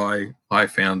here, I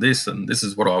found this, and this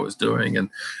is what I was doing, and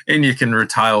you can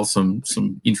retail some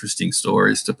interesting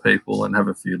stories to people and have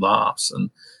a few laughs. And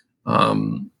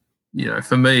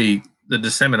for me, the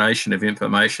dissemination of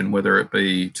information, whether it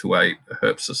be to a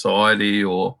herp society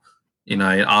or in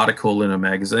an article in a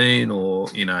magazine or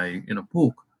in a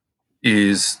book,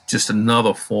 is just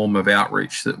another form of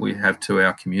outreach that we have to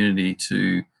our community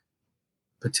to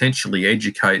potentially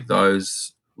educate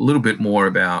those a little bit more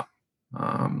about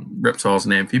reptiles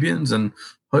and amphibians, and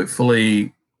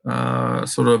hopefully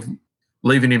sort of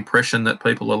leave an impression that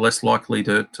people are less likely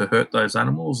to hurt those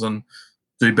animals and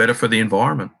do better for the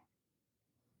environment.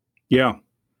 Yeah.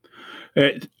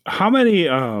 How many,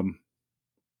 I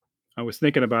was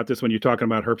thinking about this when you're talking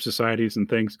about herp societies and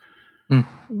things.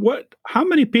 How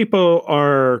many people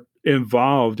are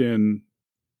involved in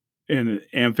in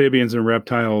amphibians and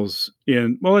reptiles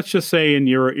in, well, let's just say in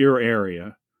your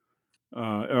area?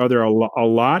 Are there a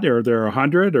lot? Are there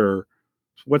 100, or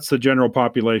what's the general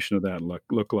population of that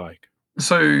look like?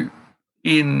 So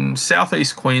in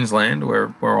southeast Queensland,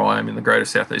 where I am in the greater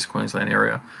southeast Queensland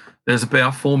area, there's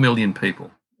about 4 million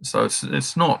people. So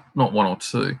it's not one or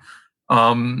two.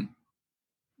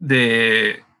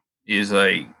 There is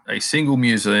a single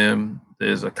museum.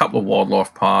 There's a couple of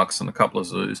wildlife parks and a couple of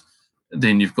zoos.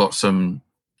 Then you've got some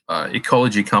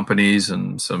ecology companies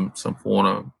and some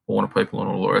fauna people and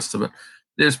all the rest of it.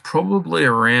 There's probably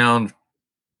around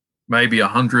maybe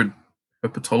 100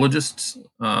 herpetologists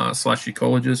 /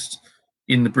 ecologists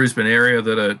in the Brisbane area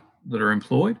that are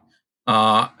employed,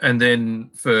 and then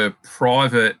for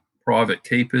private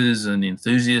keepers and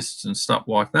enthusiasts and stuff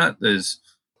like that,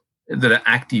 that are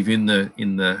active in the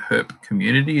herp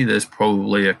community. There's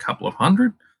probably a couple of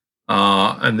hundred,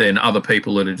 and then other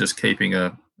people that are just keeping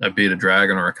a bearded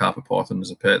dragon or a carpet python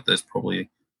as a pet. There's probably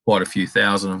quite a few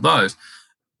thousand of those,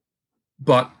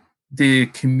 but the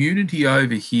community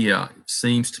over here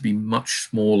seems to be much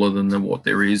smaller than what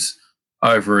there is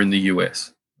over in the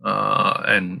US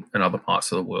and other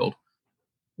parts of the world.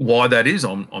 Why that is,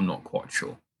 I'm not quite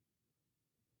sure.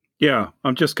 Yeah,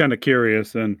 I'm just kind of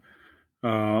curious. And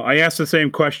I asked the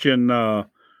same question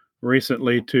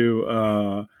recently to,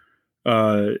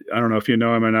 I don't know if you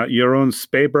know him or not, Jeroen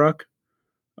Spijbroek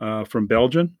from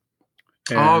Belgium.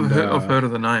 And, I've heard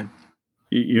of the name.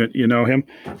 You know him,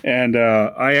 and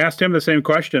I asked him the same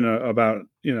question about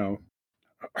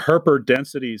herper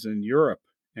densities in Europe,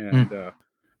 and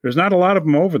there's not a lot of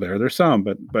them over there. There's some,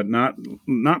 but not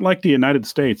like the United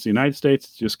States. The United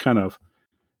States just kind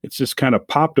of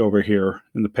popped over here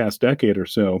in the past decade or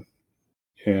so,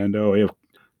 and we have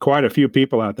quite a few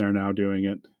people out there now doing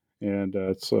it, and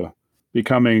it's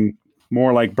becoming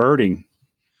more like birding.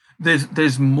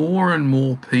 There's more and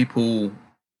more people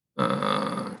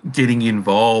getting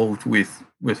involved with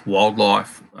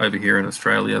wildlife over here in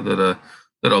Australia that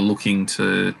are looking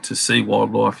to see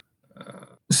wildlife.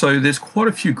 So there's quite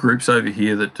a few groups over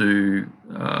here that do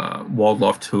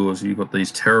wildlife tours. You've got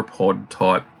these pteropod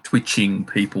type twitching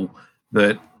people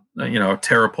that, a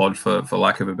pteropod for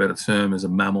lack of a better term is a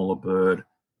mammal, a bird,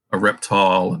 a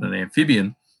reptile, and an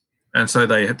amphibian. And so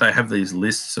they have these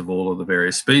lists of all of the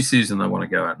various species, and they want to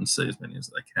go out and see as many as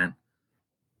they can.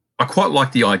 I quite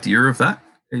like the idea of that.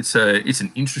 It's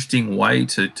an interesting way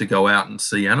to go out and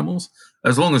see animals,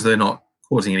 as long as they're not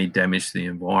causing any damage to the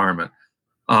environment.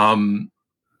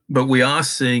 But we are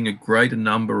seeing a greater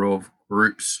number of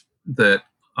groups that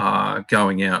are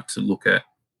going out to look at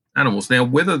animals. Now,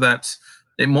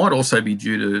 it might also be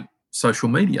due to social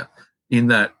media, in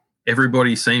that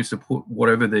everybody seems to put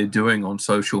whatever they're doing on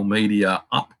social media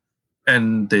up,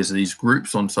 and there's these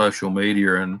groups on social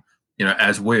media, and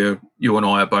as you and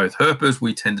I are both herpers,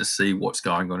 we tend to see what's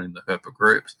going on in the herper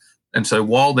groups. And so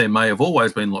while there may have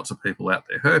always been lots of people out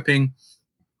there herping,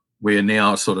 we're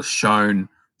now sort of shown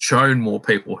more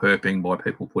people herping by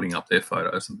people putting up their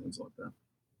photos and things like that.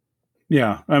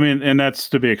 Yeah, I mean, and that's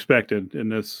to be expected in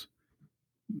this.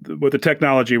 With the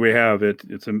technology we have,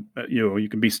 it's you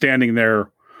can be standing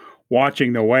there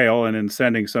watching the whale and then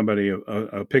sending somebody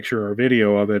a picture or a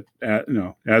video of it,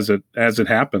 as it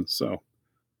happens. So.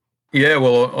 Yeah,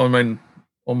 well, I mean,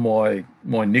 on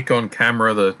my Nikon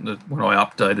camera, when I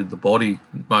updated the body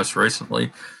most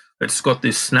recently, it's got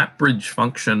this snap bridge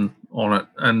function on it,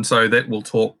 and so that will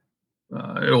talk.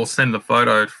 It will send the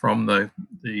photo from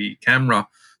the camera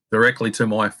directly to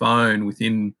my phone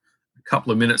within a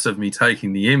couple of minutes of me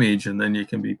taking the image, and then you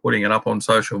can be putting it up on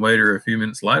social media a few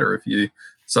minutes later if you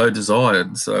so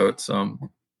desired. So it's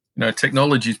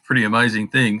technology is pretty amazing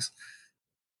things.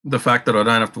 The fact that I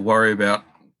don't have to worry about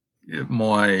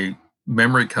my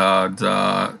memory card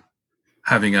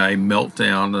having a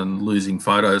meltdown and losing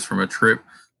photos from a trip,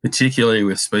 particularly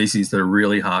with species that are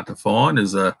really hard to find,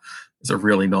 is a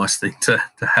really nice thing to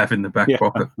have in the back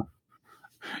pocket.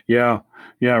 Yeah,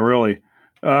 really.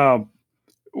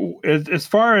 As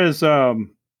far as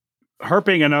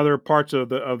herping in other parts of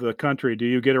the country, do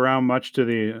you get around much to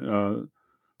the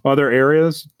other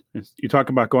areas? You talk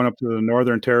about going up to the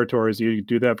Northern Territories. Do you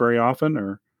do that very often,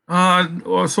 or?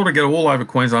 I sort of get all over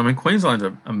Queensland. I mean, Queensland's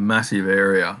a massive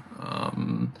area.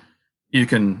 You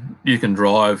can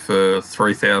drive for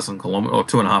 3,000 kilometers or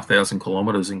 2,500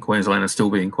 kilometers in Queensland and still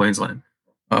be in Queensland.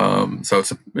 So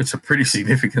it's a pretty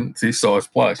significant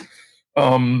sized place.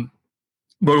 But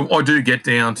I do get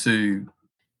down to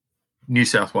New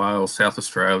South Wales, South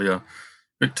Australia,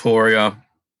 Victoria.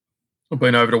 I've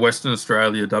been over to Western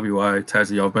Australia, WA,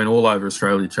 Tassie. I've been all over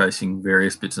Australia chasing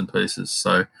various bits and pieces.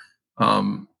 So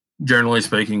generally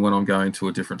speaking, when I'm going to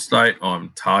a different state, I'm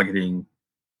targeting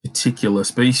particular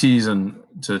species and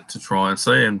to try and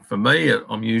see. And for me,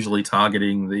 I'm usually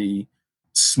targeting the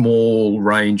small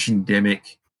range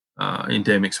endemics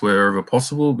wherever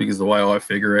possible, because the way I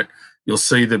figure it, you'll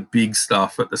see the big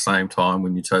stuff at the same time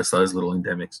when you chase those little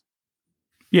endemics.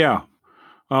 Yeah.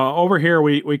 Over here,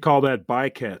 we call that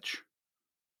bycatch.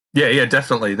 Yeah,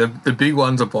 definitely. The big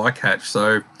ones are bycatch.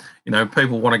 So,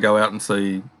 people want to go out and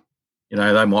see,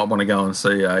 they might want to go and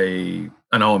see an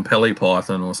Oenpelli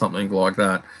python or something like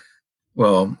that.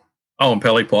 Well,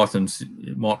 Oenpelli pythons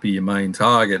might be your main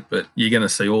target, but you're going to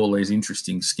see all these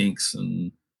interesting skinks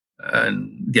and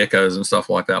geckos and stuff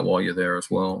like that while you're there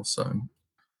as well. So,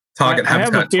 target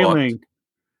habitat type.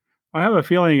 I have a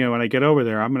feeling when I get over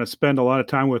there, I'm going to spend a lot of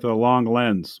time with a long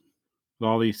lens with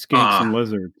all these skinks and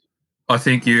lizards. I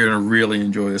think you're going to really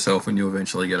enjoy yourself when you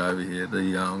eventually get over here.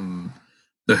 The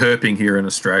herping here in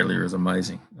Australia is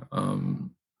amazing.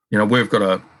 We've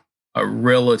got a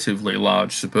relatively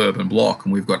large suburban block,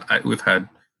 and we've had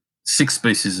 6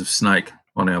 species of snake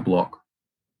on our block.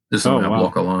 This is on our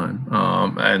block alone,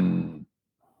 and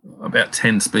about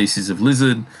 10 species of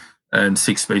lizard and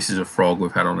 6 species of frog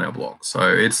we've had on our block. So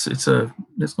it's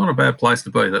not a bad place to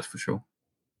be, that's for sure.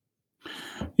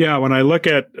 Yeah, when I look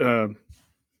at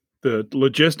the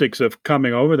logistics of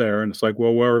coming over there, and it's like,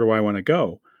 well, where do I want to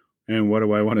go, and what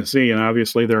do I want to see? And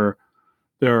obviously, there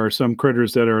are some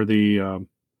critters that are the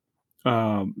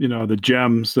the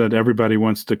gems that everybody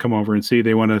wants to come over and see.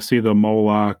 They want to see the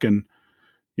Moloch, and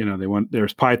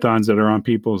there's pythons that are on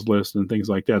people's list and things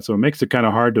like that. So it makes it kind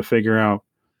of hard to figure out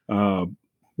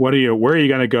where are you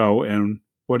going to go, and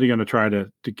what are you going to try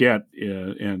to get,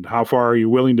 and how far are you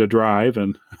willing to drive,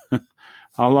 and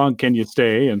how long can you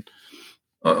stay? And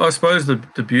I suppose the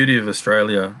beauty of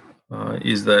Australia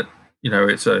is that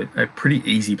it's a pretty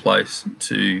easy place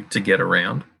to get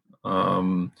around.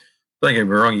 Don't get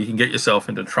me wrong, you can get yourself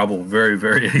into trouble very,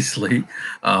 very easily,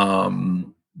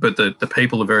 but the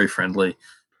people are very friendly.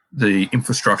 The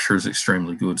infrastructure is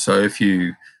extremely good. So if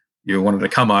you wanted to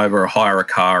come over or hire a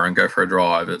car and go for a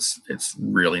drive, it's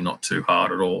really not too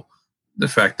hard at all. The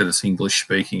fact that it's English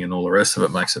speaking and all the rest of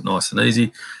it makes it nice and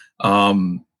easy.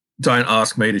 Don't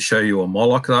ask me to show you a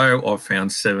Moloch, though. I've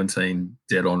found 17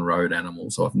 dead on road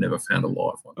animals. I've never found a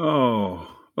live one.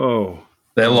 Oh.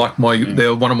 They're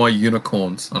one of my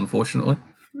unicorns, unfortunately.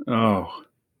 Oh,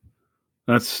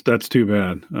 that's too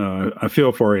bad. I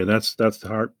feel for you. That's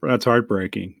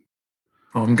heartbreaking.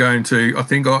 I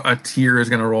think a tear is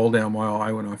going to roll down my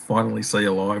eye when I finally see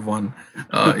a live one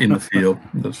in the field.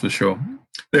 That's for sure.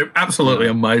 They're absolutely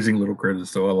amazing little critters,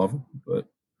 so I love them. But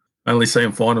I only see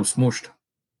them find them smushed.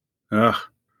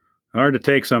 Hard to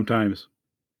take sometimes.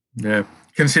 Yeah,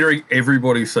 considering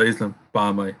everybody sees them,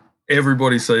 bar me.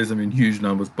 Everybody sees them in huge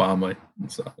numbers, bar me.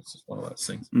 So it's just one of those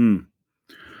things.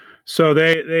 So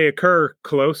they occur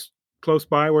close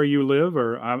by where you live,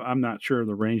 or I'm not sure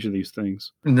the range of these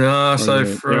things. No, so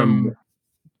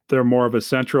they're more of a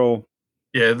central.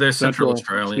 Yeah, they're Central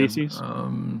Australian species.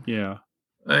 Yeah.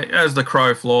 As the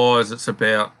crow flies,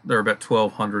 they're about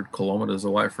 1,200 kilometres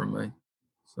away from me.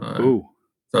 So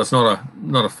it's not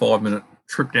a 5-minute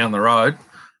trip down the road.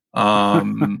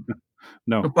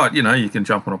 No, but you can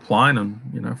jump on a plane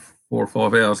and 4 or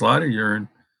 5 hours later you're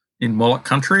in Moloch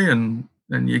country and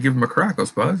you give them a crack, I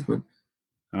suppose. But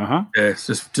yeah, it's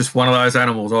just one of those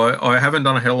animals. I haven't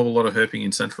done a hell of a lot of herping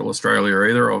in Central Australia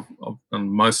either. I've done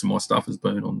most of my stuff has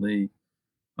been on the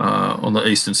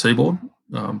eastern seaboard,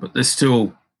 but there's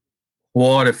still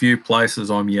quite a few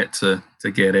places I'm yet to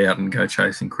get out and go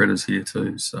chasing critters here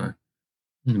too. So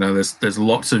there's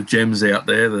lots of gems out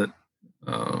there that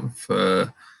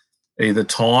for either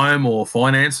time or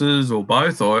finances or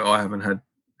both, I haven't had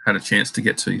a chance to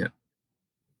get to yet.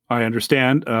 I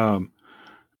understand.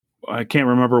 I can't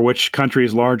remember which country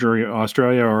is larger,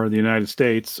 Australia or the United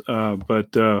States,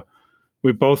 but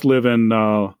we both live in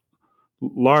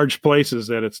large places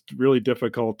that it's really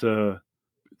difficult to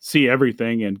see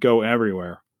everything and go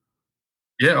everywhere.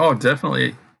 Yeah,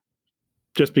 definitely.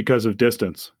 Just because of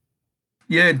distance.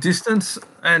 Yeah, distance,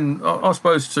 and I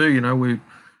suppose too. We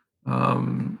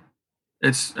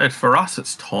it's for us,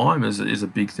 it's time is a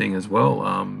big thing as well.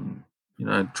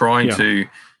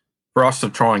 For us to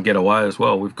try and get away as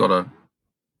well, we've got a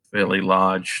fairly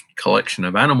large collection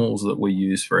of animals that we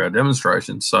use for our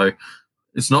demonstrations. So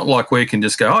it's not like we can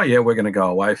just go, oh yeah, we're going to go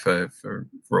away for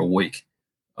a week.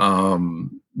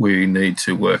 We need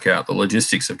to work out the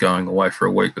logistics of going away for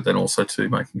a week, but then also to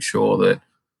making sure that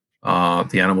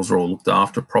the animals are all looked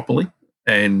after properly.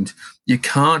 And you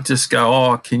can't just go,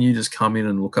 oh, can you just come in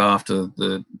and look after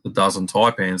the dozen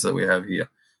taipans that we have here?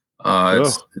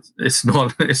 It's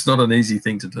not an easy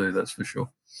thing to do. That's for sure.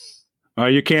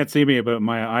 You can't see me, but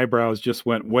my eyebrows just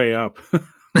went way up.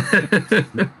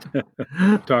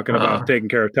 Talking about taking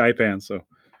care of taipans. So,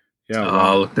 yeah.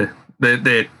 Wow. Look,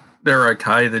 they're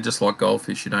okay. They're just like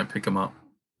goldfish. You don't pick them up.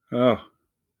 Oh,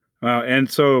 wow. And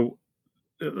so,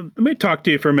 let me talk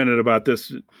to you for a minute about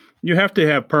this. You have to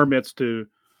have permits to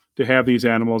have these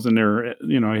animals, and they're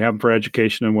you have them for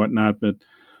education and whatnot. But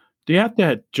do you have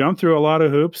to jump through a lot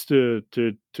of hoops to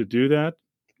do that?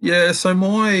 Yeah. So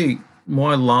my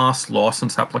last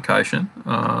license application.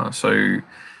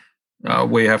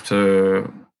 We have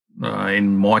to.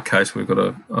 In my case, we've got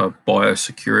a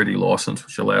biosecurity license,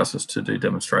 which allows us to do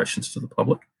demonstrations to the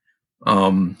public.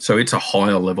 So it's a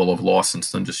higher level of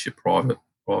license than just your private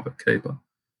keeper.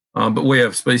 But we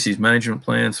have species management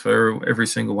plans for every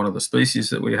single one of the species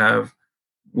that we have.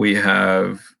 We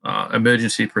have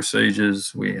emergency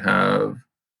procedures. We have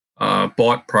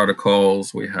bite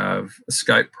protocols. We have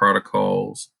escape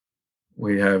protocols.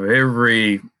 We have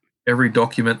every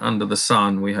document under the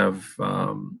sun. We have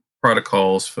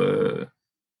protocols for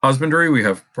husbandry. We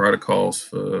have protocols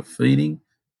for feeding.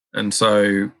 And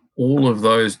so all of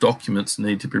those documents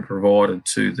need to be provided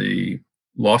to the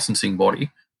licensing body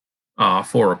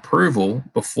for approval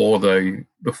before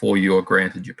you are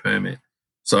granted your permit.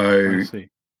 So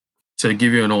to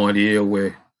give you an idea,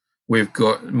 we've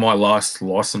got my last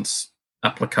license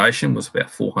application was about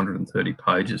 430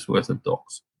 pages worth of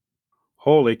docs.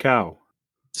 Holy cow!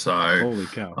 Holy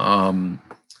cow!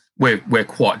 We're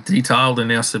quite detailed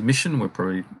in our submission.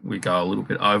 We go a little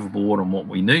bit overboard on what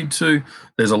we need to.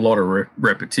 There's a lot of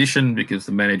repetition because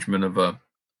the management of a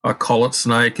collet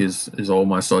snake is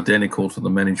almost identical to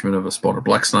the management of a spotted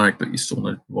black snake, but you still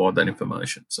need to provide that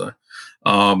information. So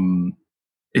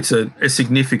it's a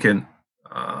significant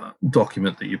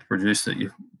document that you produce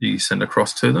that you send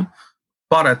across to them.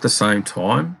 But at the same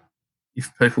time, if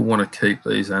people want to keep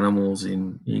these animals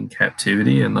in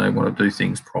captivity and they want to do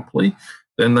things properly,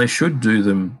 then they should do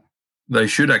them. They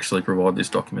should actually provide this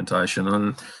documentation.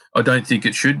 And I don't think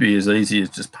it should be as easy as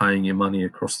just paying your money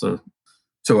across to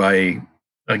a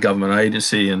government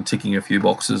agency and ticking a few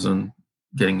boxes and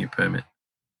getting your permit.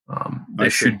 There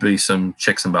should be some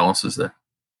checks and balances there.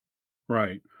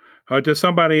 Right. Does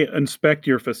somebody inspect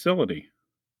your facility?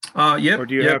 Yeah. Or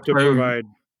do you have to provide?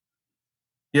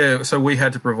 Yeah, so we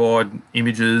had to provide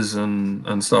images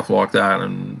and stuff like that,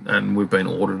 and we've been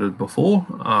audited before,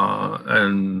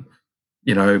 and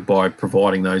by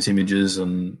providing those images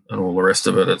and all the rest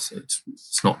of it,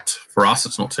 it's not for us.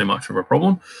 It's not too much of a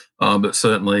problem, but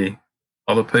certainly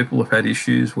other people have had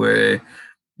issues where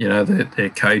their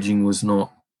caging was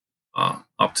not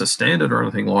up to standard or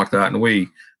anything like that, and we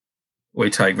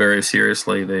take very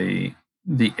seriously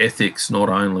the ethics not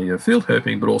only of field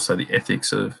herping but also the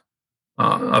ethics of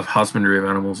husbandry of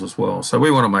animals as well. So we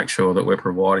want to make sure that we're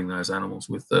providing those animals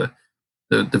with the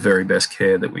very best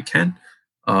care that we can,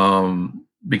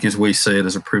 because we see it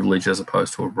as a privilege as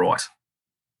opposed to a right.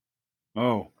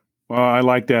 Oh, well, I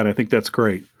like that. I think that's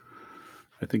great.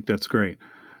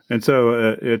 And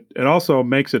so it also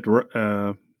makes it.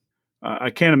 I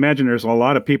can't imagine there's a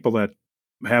lot of people that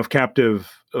have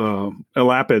captive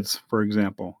elapids, for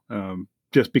example,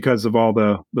 just because of all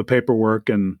the paperwork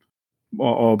and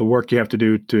all the work you have to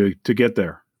do to get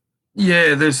there.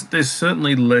 Yeah, there's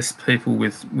certainly less people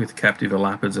with captive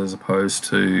elapids as opposed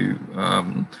to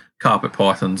carpet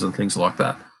pythons and things like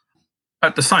that.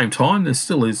 At the same time, there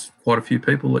still is quite a few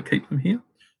people that keep them here,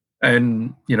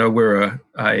 and we're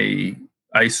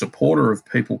a supporter of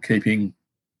people keeping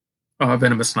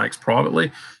venomous snakes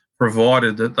privately,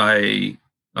 provided that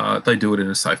they do it in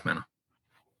a safe manner.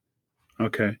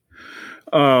 Okay,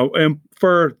 and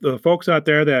for the folks out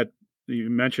there that you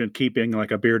mentioned keeping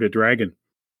like a bearded dragon,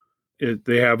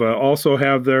 they also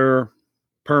have their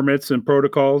permits and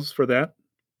protocols for that?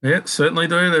 Yeah, certainly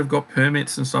do. They've got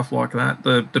permits and stuff like that.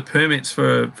 The permits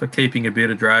for keeping a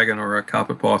bearded dragon or a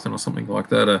carpet python or something like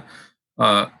that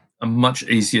are much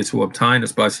easier to obtain.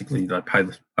 It's basically they pay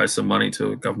some money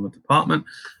to a government department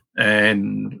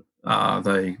and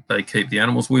they keep the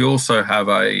animals. We also have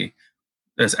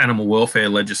there's animal welfare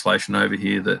legislation over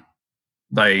here that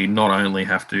they not only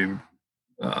have to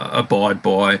abide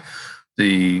by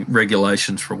the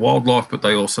regulations for wildlife, but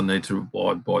they also need to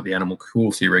abide by the animal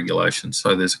cruelty regulations.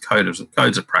 So there's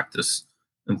codes of practice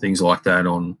and things like that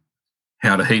on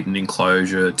how to heat an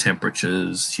enclosure,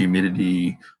 temperatures,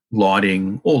 humidity,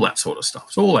 lighting, all that sort of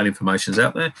stuff. So all that information is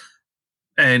out there.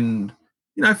 And,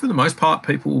 for the most part,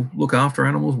 people look after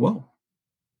animals well.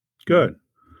 Good.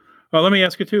 Well, let me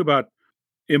ask you, too, about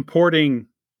importing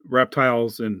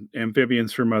reptiles and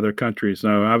amphibians from other countries.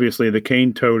 Now, obviously, the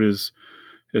cane toad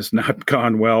has not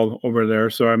gone well over there.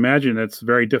 So I imagine it's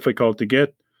very difficult to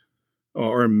get,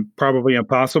 or probably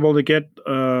impossible to get,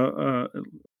 any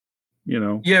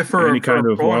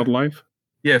kind of wildlife.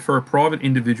 Yeah, for a private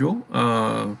individual,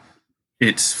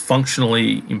 it's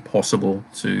functionally impossible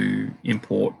to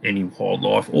import any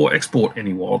wildlife or export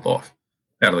any wildlife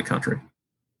out of the country,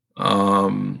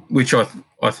 which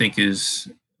I think is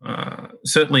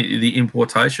certainly the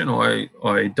importation. I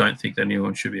don't think that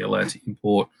anyone should be allowed to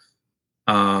import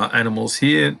animals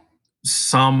here.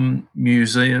 Some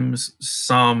museums,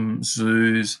 some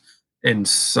zoos, and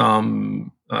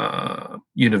some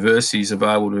universities have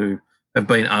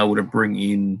been able to bring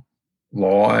in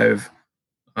live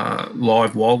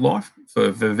wildlife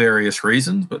for various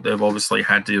reasons, but they've obviously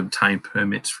had to obtain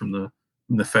permits from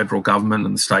the federal government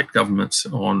and the state governments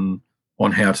on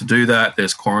how to do that.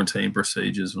 There's quarantine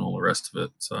procedures and all the rest of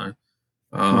it. So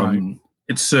Right.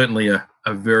 it's certainly a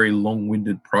very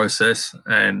long-winded process,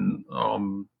 and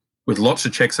with lots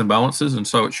of checks and balances, and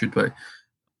so it should be.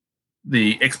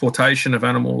 The exploitation of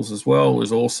animals as well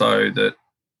is also that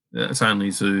it's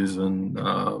only zoos and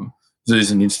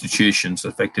institutions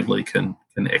effectively can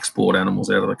export animals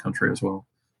out of the country as well.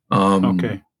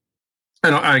 Okay.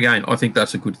 And again, I think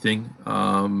that's a good thing.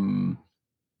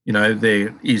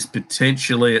 There is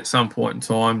potentially at some point in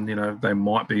time, there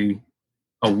might be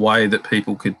a way that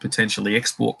people could potentially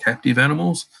export captive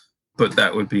animals, but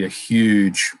that would be a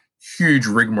huge, huge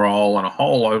rigmarole and a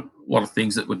whole lot of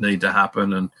things that would need to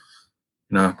happen. And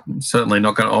certainly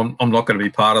not going. I'm not going to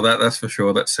be part of that. That's for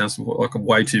sure. That sounds like a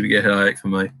way too big a headache for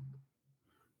me.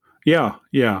 Yeah,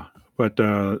 but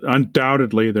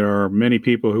undoubtedly there are many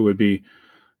people who would be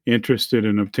interested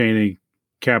in obtaining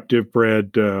captive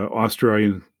bred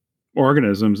Australian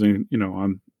organisms, and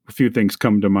a few things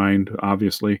come to mind.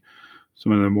 Obviously,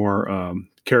 some of the more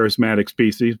charismatic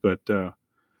species, but at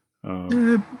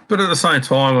the same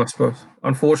time, I suppose,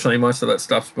 unfortunately, most of that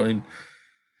stuff's been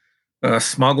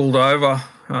smuggled over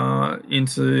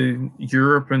into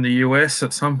Europe and the US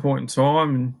at some point in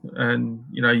time, and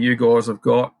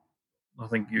I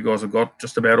think you guys have got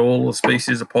just about all the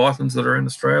species of pythons that are in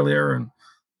Australia, and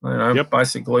Yep.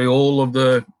 basically all of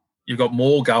you've got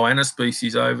more goanna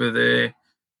species over there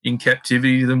in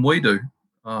captivity than we do.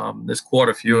 There's quite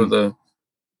a few of the,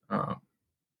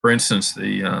 for instance,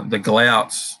 the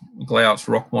Glouts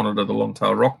rock monitor, the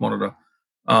long-tailed rock monitor,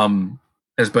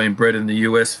 has been bred in the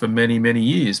US for many, many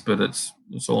years, but it's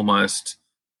almost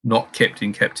not kept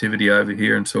in captivity over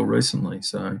here until recently.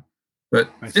 So, but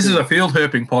this is a field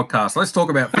herping podcast. Let's talk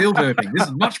about field herping. This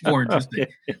is much more interesting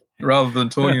rather than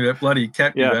talking about bloody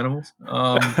captive animals.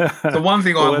 The one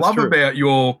thing I love about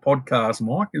your podcast,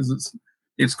 Mike, is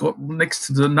it's got next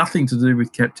to nothing to do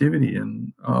with captivity,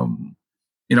 and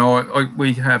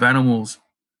we have animals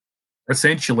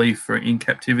essentially in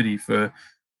captivity for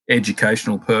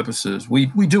educational purposes. We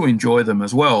do enjoy them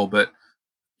as well, but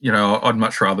I'd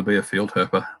much rather be a field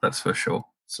herper, that's for sure.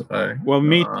 So well,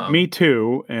 me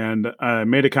too, and I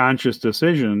made a conscious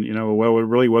decision. It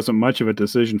really wasn't much of a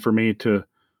decision for me to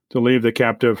leave the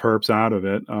captive herps out of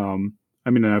it.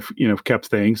 I've kept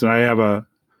things, and I have a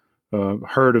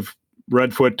herd of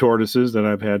redfoot tortoises that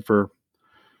I've had for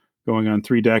going on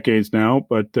 3 decades now.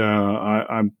 But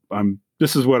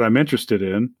this is what I'm interested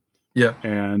in. Yeah,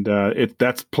 and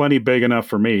that's plenty big enough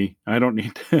for me. I don't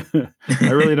need I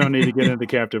really don't need to get into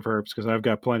captive herps because I've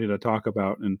got plenty to talk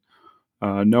about and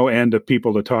no end of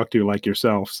people to talk to like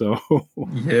yourself. So look,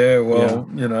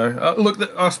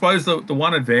 I suppose the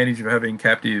one advantage of having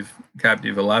captive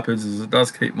elapids is it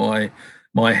does keep my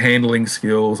handling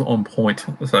skills on point,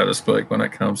 so to speak, when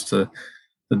it comes to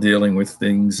dealing with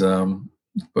things.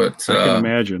 But I can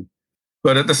imagine.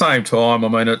 But at the same time, I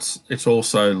mean, it's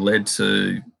also led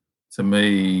to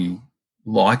me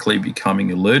likely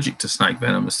becoming allergic to snake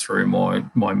venoms through my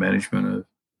management of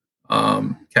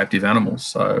captive animals.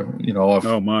 So,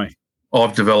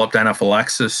 I've developed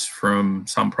anaphylaxis from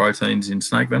some proteins in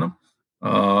snake venom,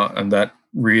 and that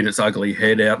reared its ugly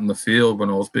head out in the field when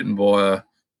I was bitten by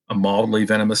a mildly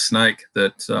venomous snake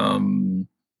that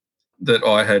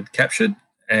I had captured,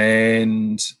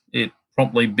 and it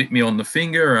promptly bit me on the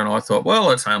finger, and I thought,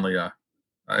 well, it's only a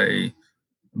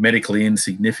medically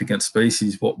insignificant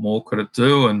species. What more could it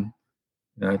do? And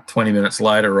 20 minutes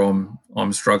later,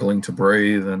 I'm struggling to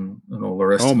breathe and all the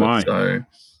rest of it. So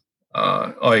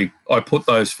I put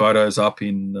those photos up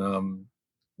in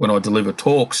when I deliver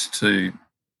talks to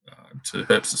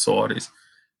herp societies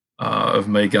of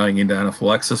me going into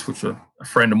anaphylaxis, which a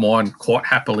friend of mine quite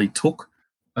happily took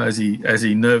as he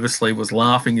nervously was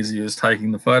laughing as he was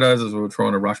taking the photos as we were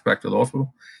trying to rush back to the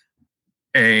hospital.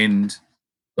 And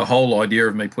the whole idea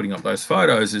of me putting up those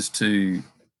photos is to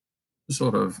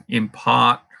sort of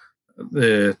impart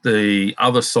the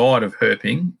other side of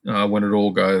herping when it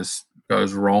all goes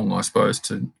wrong, I suppose,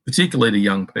 particularly to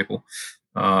young people.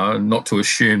 Not to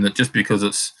assume that just because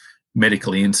it's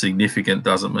medically insignificant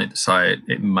doesn't mean to say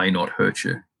it may not hurt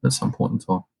you at some point in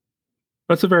time.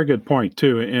 That's a very good point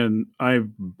too, and I've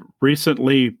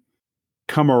recently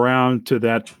come around to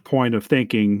that point of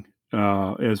thinking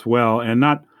as well, and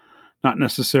not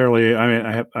necessarily. I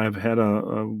mean, I've had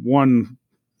a one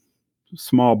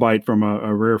small bite from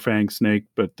a rear fang snake,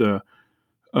 but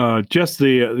just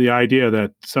the idea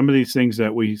that some of these things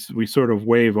that we sort of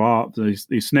wave off,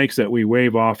 these snakes that we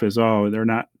wave off as, oh, they're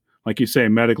not, like you say,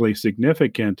 medically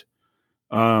significant,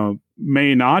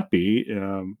 may not be,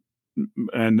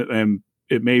 and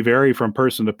it may vary from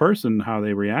person to person how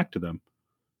they react to them.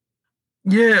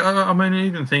 Yeah, I mean,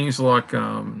 even things like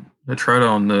the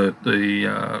Trodon,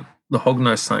 the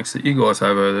hognose snakes that you guys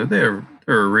have over there,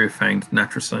 they're a rear-fanged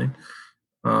natricine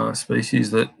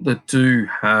species that do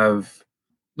have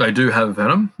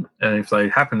venom, and if they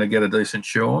happen to get a decent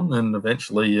chew on, then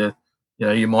eventually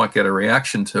you might get a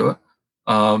reaction to it.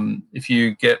 If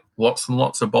you get lots and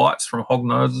lots of bites from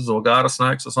hognoses or garter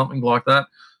snakes or something like that,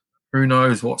 who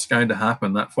knows what's going to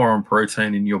happen? That foreign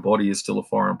protein in your body is still a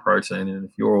foreign protein, and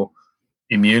if your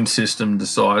immune system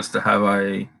decides to have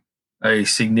a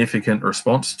significant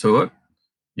response to it,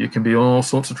 you can be in all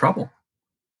sorts of trouble.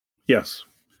 Yes.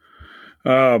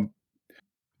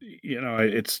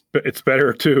 It's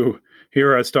better to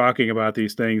hear us talking about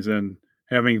these things than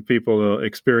having people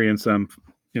experience them,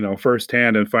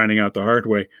 firsthand and finding out the hard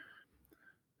way.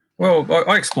 Well,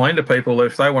 I explain to people that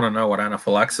if they want to know what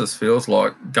anaphylaxis feels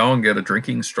like, go and get a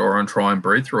drinking straw and try and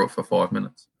breathe through it for 5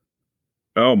 minutes.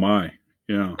 Oh my,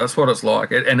 yeah. That's what it's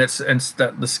like. And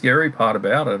that the scary part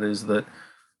about it is that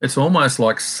it's almost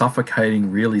like suffocating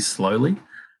really slowly.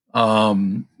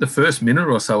 The first minute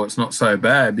or so, it's not so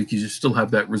bad because you still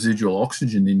have that residual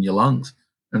oxygen in your lungs,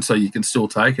 and so you can still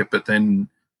take it. But then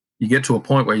you get to a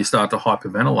point where you start to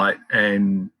hyperventilate,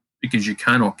 and because you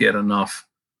cannot get enough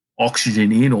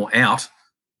oxygen in or out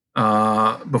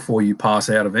before you pass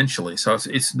out eventually. So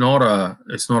it's not a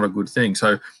good thing.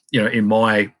 So in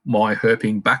my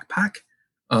herping backpack,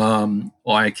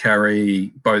 I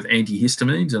carry both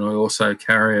antihistamines and I also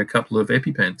carry a couple of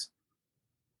EpiPens.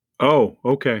 Oh,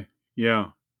 okay. Yeah.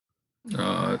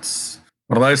 It's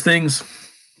one of those things.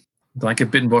 Don't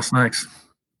get bitten by snakes.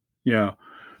 Yeah.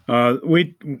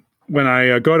 When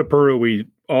I go to Peru, we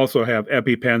also have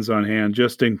EpiPens on hand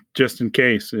just in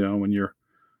case, when you're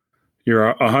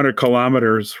 100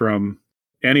 kilometers from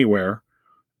anywhere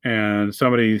and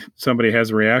somebody has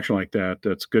a reaction like that.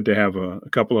 That's good to have a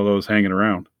couple of those hanging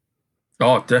around.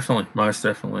 Oh, definitely. Most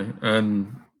definitely.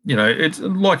 And it's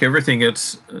like everything.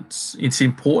 It's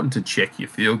important to check your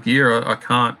field gear. I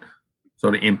can't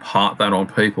sort of impart that on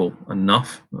people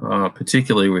enough,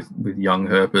 particularly with young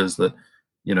herpers, that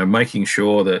making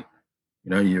sure that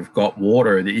you've got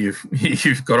water, that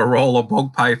you've got a roll of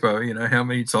bog paper. How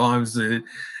many times you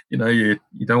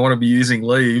don't want to be using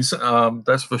leaves.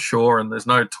 That's for sure. And there's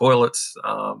no toilets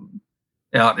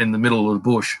out in the middle of the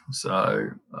bush. So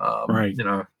right.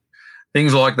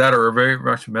 Things like that are very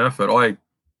much a benefit.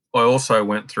 I also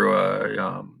went through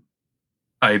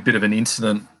a bit of an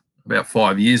incident about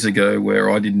 5 years ago where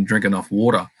I didn't drink enough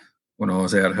water when I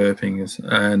was out herping,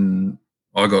 and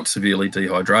I got severely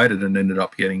dehydrated and ended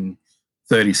up getting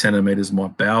 30 centimeters of my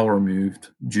bowel removed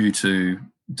due to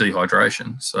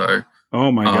dehydration. So,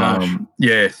 oh my gosh,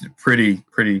 yeah, pretty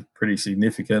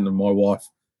significant. And my wife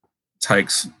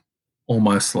takes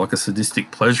almost like a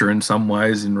sadistic pleasure in some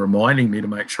ways in reminding me to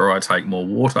make sure I take more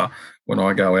water when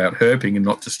I go out herping, and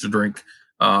not just to drink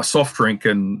soft drink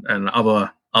and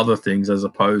other things as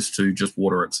opposed to just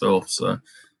water itself. So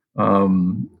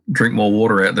drink more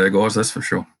water out there, guys. That's for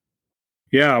sure.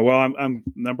 Yeah, well, I'm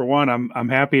number one. I'm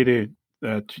happy to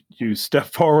you step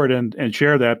forward and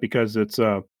share that, because it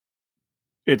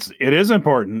is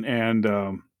important.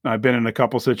 And I've been in a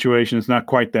couple situations, not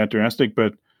quite that drastic,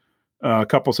 but a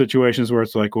couple situations where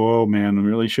it's like, oh man, I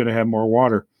really should have had more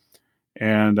water.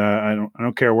 And I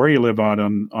don't care where you live out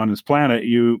on this planet,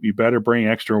 you better bring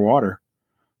extra water.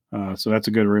 So that's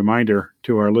a good reminder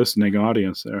to our listening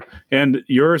audience there. And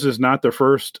yours is not the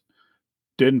first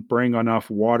didn't bring enough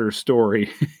water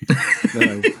story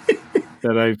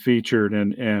that I featured,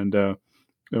 and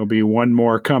there'll be one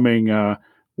more coming,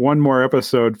 one more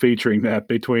episode featuring that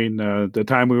between the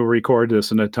time we will record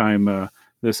this and the time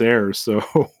this airs. So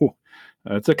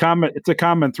it's a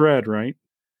common thread, right?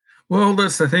 Well,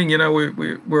 that's the thing,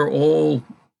 we're all,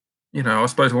 I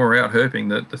suppose when we're out herping,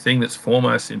 that the thing that's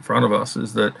foremost in front of us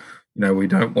is that, we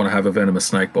don't want to have a venomous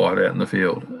snake bite out in the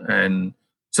field. And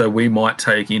So we might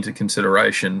take into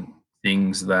consideration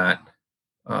things that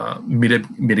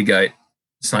mitigate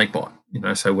snakebite.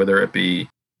 So whether it be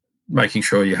making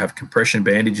sure you have compression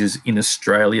bandages in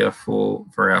Australia for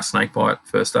our snakebite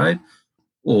first aid,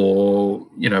 or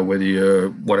whether you're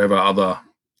whatever other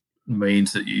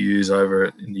means that you use over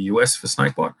in the US for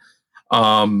snakebite.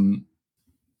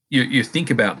 You think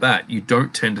about that. You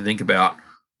don't tend to think about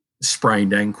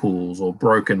sprained ankles or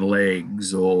broken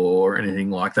legs or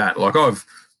anything like that. Like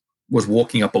was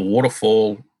walking up a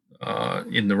waterfall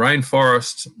in the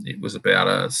rainforest. It was about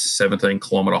a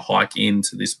 17-kilometre hike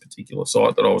into this particular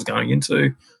site that I was going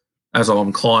into. As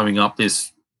I'm climbing up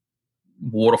this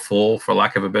waterfall, for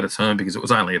lack of a better term, because it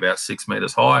was only about 6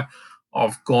 metres high,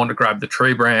 I've gone to grab the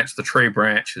tree branch. The tree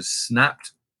branch has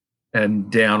snapped, and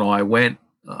down I went,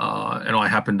 and I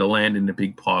happened to land in a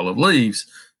big pile of leaves,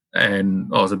 and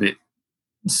I was a bit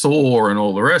sore and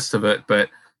all the rest of it, but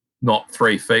not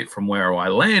 3 feet from where I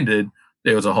landed,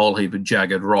 there was a whole heap of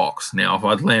jagged rocks. Now, if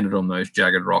I'd landed on those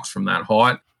jagged rocks from that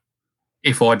height,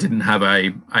 if I didn't have a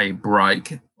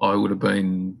break, I would have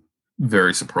been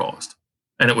very surprised.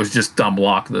 And it was just dumb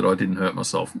luck that I didn't hurt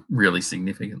myself really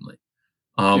significantly.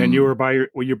 And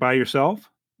were you by yourself?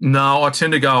 No, I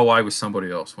tend to go away with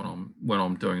somebody else when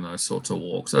I'm doing those sorts of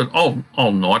walks.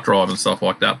 I'll night drive and stuff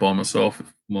like that by myself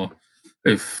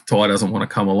if Ty doesn't want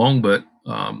to come along. But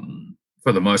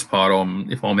for the most part,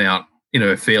 if I'm out in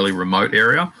a fairly remote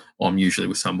area, I'm usually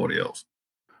with somebody else.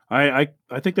 I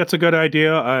think that's a good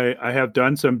idea. I have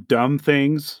done some dumb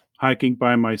things hiking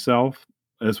by myself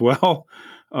as well,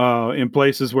 in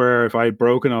places where if I had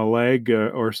broken a leg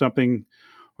or something,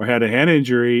 or had a head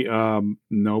injury,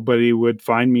 nobody would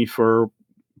find me for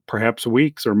perhaps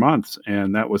weeks or months.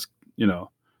 And that was,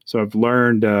 so I've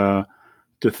learned to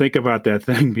think about that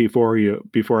thing before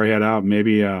I head out.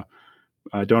 Maybe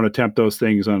I don't attempt those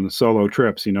things on solo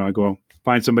trips. I go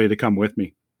find somebody to come with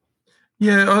me.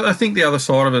 Yeah, I think the other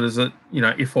side of it is that,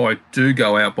 if I do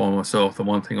go out by myself, the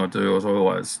one thing I do is I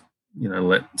always,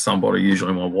 let somebody,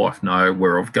 usually my wife, know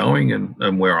where I'm going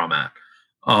and where I'm at.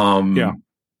 Yeah.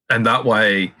 And that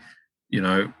way,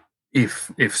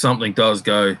 if something does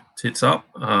go tits up,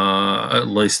 at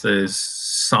least there's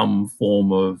some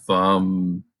form of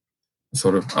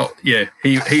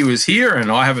he was here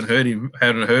and I hadn't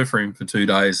heard from him for 2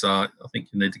 days. I think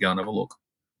you need to go and have a look.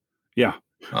 Yeah.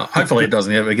 Hopefully it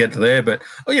doesn't ever get to there, but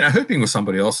hooping with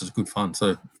somebody else is good fun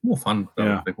too. More fun than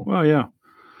other people. Well, yeah.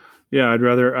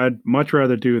 I'd much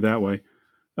rather do it that way.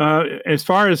 As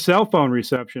far as cell phone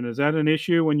reception, is that an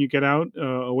issue when you get out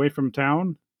away from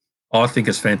town? I think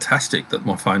it's fantastic that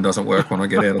my phone doesn't work when I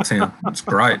get out of town. It's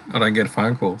great. I don't get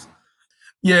phone calls.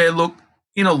 Yeah, look,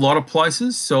 in a lot of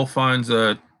places, cell phones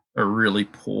are really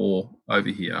poor over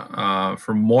here.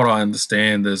 From what I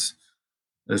understand, there's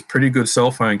pretty good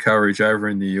cell phone coverage over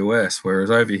in the US,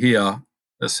 whereas over here,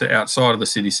 outside of the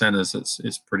city centres,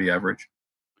 it's pretty average.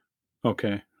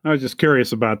 Okay. I was just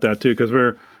curious about that too, because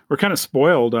we're kind of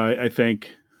spoiled, I think,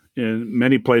 in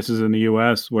many places in the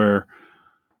U.S. where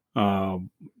you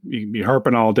can be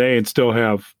herping all day and still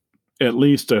have at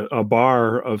least a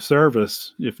bar of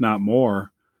service, if not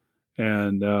more.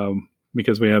 And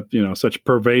because we have such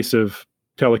pervasive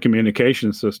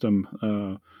telecommunication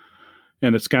system,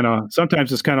 and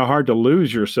sometimes it's kind of hard to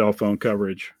lose your cell phone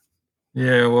coverage.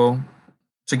 Yeah, well,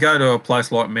 to go to a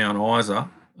place like Mount Isa,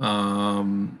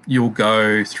 you'll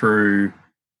go through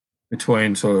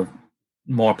between sort of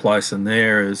my place and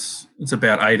there it's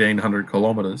about 1,800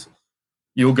 kilometres.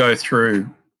 You'll go through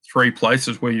 3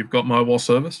 places where you've got mobile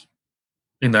service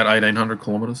in that 1,800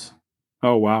 kilometres.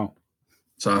 Oh, wow.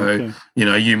 So, okay.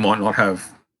 You might not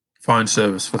have phone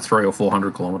service for 300 or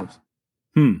 400 kilometres.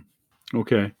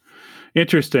 Okay.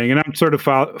 Interesting. And I'm sort of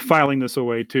filing this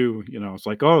away too. It's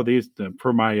like, these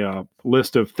for my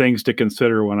list of things to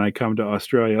consider when I come to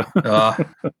Australia.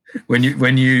 When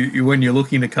you're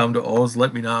looking to come to Oz,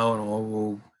 let me know,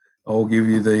 and I'll give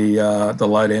you the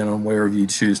lowdown on wherever you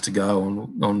choose to go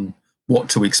on what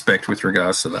to expect with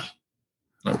regards to that.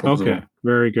 No problems. Okay.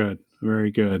 Very good.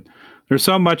 Very good. There's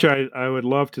so much I would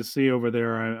love to see over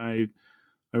there. I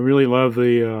really love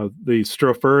the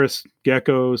Stropharis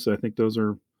geckos. I think those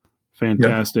are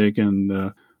fantastic. Yep.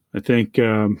 And I think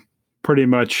pretty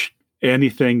much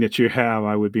anything that you have,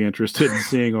 I would be interested in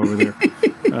seeing over there.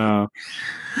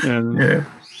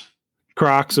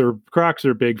 Crocs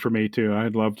are big for me too.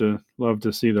 I'd love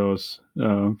to see those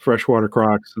freshwater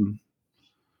crocs. And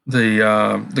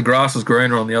the grass is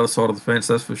greener on the other side of the fence,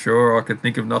 that's for sure. I could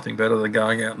think of nothing better than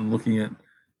going out and looking at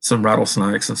some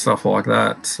rattlesnakes and stuff like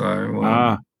that.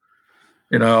 So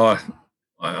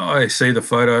I see the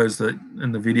photos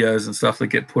and the videos and stuff that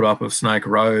get put up of Snake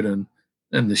Road, and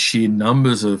the sheer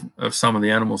numbers of some of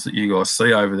the animals that you guys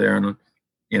see over there, and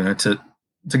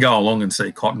to go along and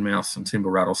see cottonmouths and timber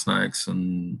rattlesnakes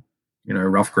and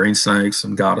rough green snakes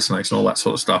and garter snakes and all that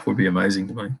sort of stuff would be amazing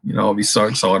to me. I'll be so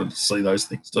excited to see those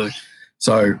things too.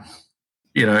 So,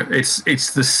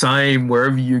 it's the same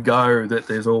wherever you go, that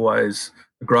there's always,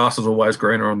 the grass is always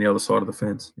greener on the other side of the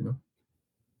fence.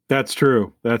 That's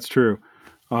true. That's true.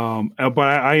 But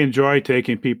I enjoy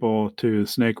taking people to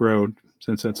Snake Road,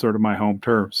 since that's sort of my home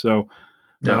turf. So,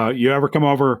 you ever come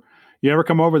over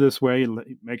this way,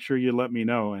 make sure you let me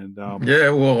know. And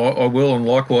well, I will. And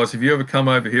likewise, if you ever come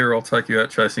over here, I'll take you out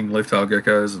chasing leaf-tailed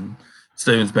geckos and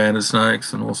Stevens banded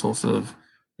snakes and all sorts of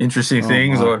interesting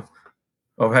things. Wow.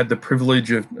 I've had the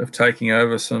privilege of taking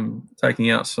out some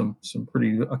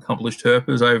pretty accomplished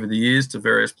herpers over the years to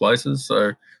various places.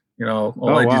 So,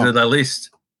 I'll add you to that list.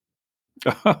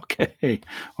 Okay,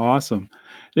 awesome.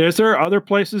 Is there other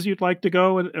places you'd like to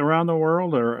go around the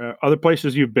world, or other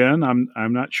places you've been?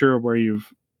 I'm not sure where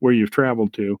you've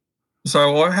traveled to.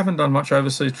 So I haven't done much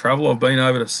overseas travel. I've been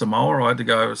over to Samoa. I had to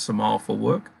go over to Samoa for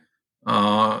work,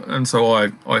 and so I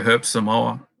herped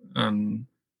Samoa and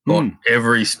got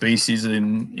every species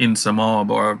in Samoa,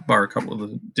 bar a couple of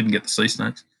the didn't get the sea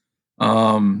snakes,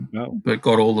 but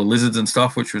got all the lizards and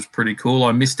stuff, which was pretty cool.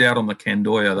 I missed out on the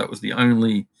Candoya. That was the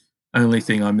only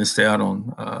thing I missed out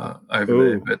on over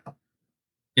there. But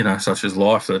such is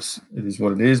life. It is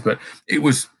what it is. But it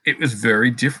was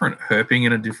very different. Herping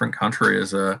in a different country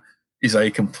is a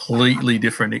completely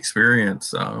different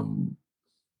experience. Over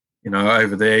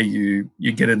there you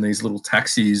get in these little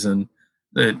taxis, and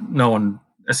no one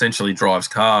essentially drives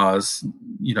cars.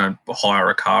 You don't hire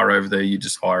a car over there. You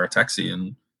just hire a taxi,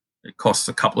 and it costs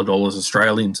a couple of dollars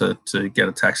Australian to get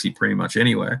a taxi pretty much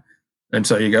anywhere. And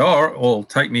so you go, all right, well,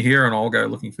 take me here and I'll go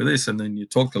looking for this. And then you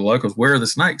talk to the locals, where are the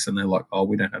snakes? And they're like, oh,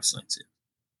 we don't have snakes here.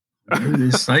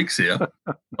 There's snakes here.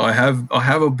 I have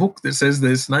a book that says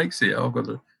there's snakes here. I've got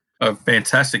a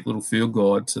fantastic little field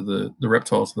guide to the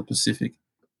reptiles of the Pacific.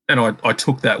 And I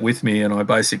took that with me, and I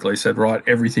basically said, right,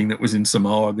 everything that was in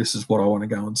Samoa, this is what I want to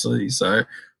go and see. So,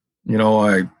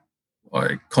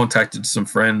 I contacted some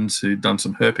friends who'd done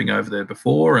some herping over there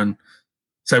before and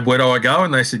said, where do I go?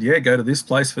 And they said, yeah, go to this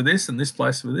place for this and this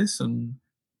place for this. And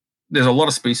there's a lot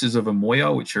of species of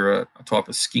amoya, which are a type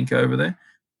of skink over there,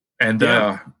 and they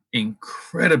are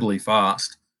incredibly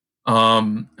fast.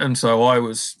 And so I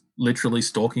was literally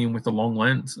stalking them with a long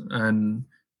lens, and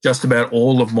just about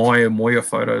all of my amoya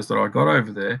photos that I got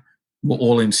over there were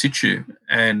all in situ.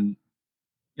 And,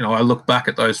 I look back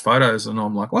at those photos and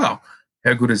I'm like, wow,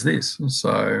 how good is this? And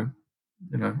so,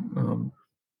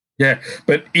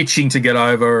 but itching to get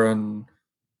over and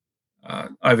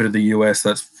over to the US,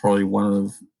 that's probably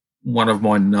one of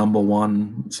my number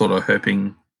one sort of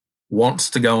herping wants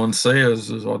to go and see.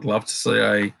 Is I'd love to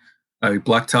see a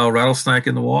black-tailed rattlesnake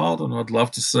in the wild, and I'd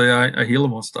love to see a Gila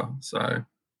monster. So,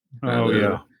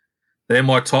 they're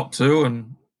my top two.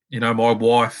 And my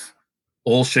wife,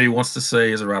 all she wants to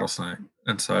see is a rattlesnake,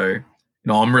 and so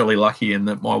I'm really lucky in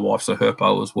that my wife's a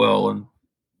herpo as well, and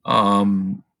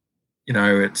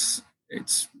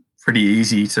it's pretty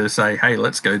easy to say, hey,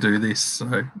 let's go do this.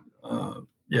 So,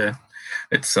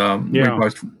 it's we're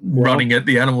both running at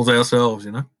the animals ourselves,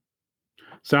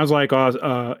 Sounds like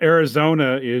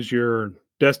Arizona is your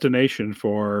destination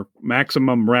for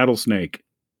maximum rattlesnake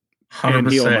 100%. And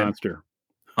Gila monster.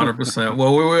 100%.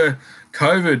 Well,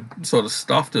 COVID sort of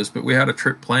stuffed us, but we had a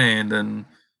trip planned, and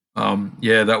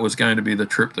that was going to be the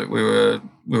trip that we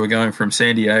were going from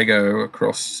San Diego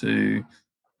across to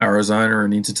Arizona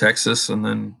and into Texas,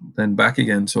 and then back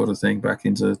again, sort of thing, back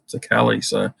into Cali.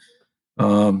 So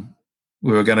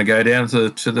we were going to go down to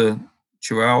the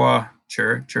Chiricahua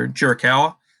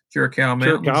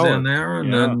Mountains down there,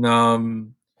 and then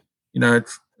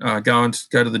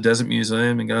go to the Desert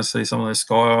Museum and go see some of those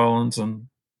sky islands and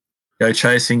go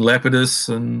chasing leopardus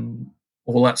and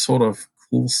all that sort of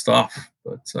cool stuff.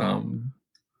 But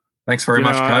thanks very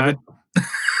much,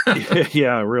 COVID.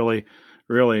 Yeah, really.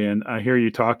 And I hear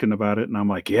you talking about it, and I'm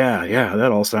like, yeah,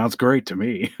 that all sounds great to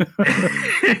me.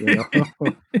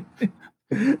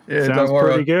 Sounds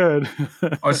pretty good.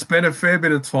 I spent a fair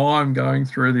bit of time going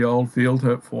through the old Field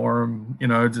Herp forum,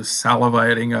 just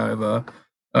salivating over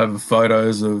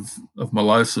photos of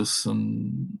Molossus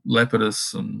and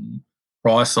Lepidus and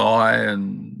Price Eye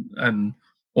and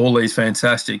all these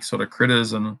fantastic sort of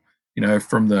critters. And,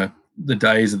 from the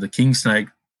days of the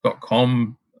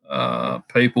kingsnake.com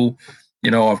people,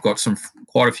 I've got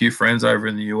quite a few friends over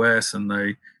in the US, and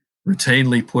they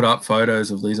routinely put up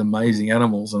photos of these amazing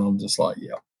animals, and I'm just like,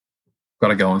 got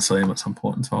to go and see them at some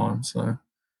point in time. So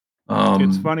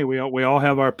it's funny, we all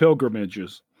have our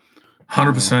pilgrimages.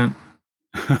 100%.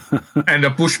 And a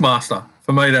bushmaster.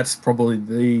 For me, that's probably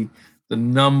the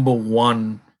number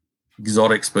one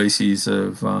exotic species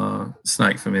of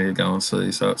snake for me to go and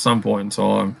see. So at some point in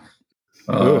time,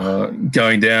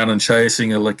 going down and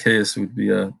chasing a Lacheus would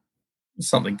be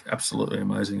something absolutely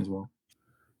amazing as well.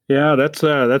 Yeah,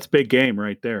 that's big game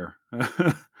right there. That's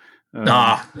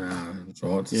right. It's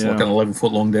like an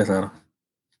 11-foot long death adder.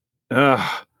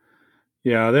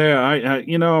 Yeah, there.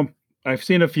 I've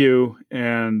seen a few,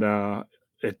 and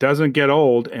it doesn't get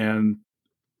old. And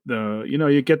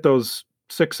you get those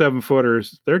 6-7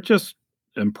 footers. They're just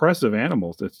impressive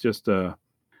animals. It's just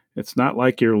it's not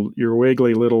like your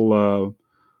wiggly little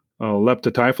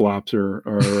leptotyphlops or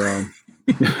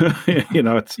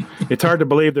it's hard to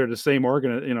believe they're the same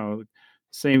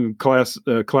same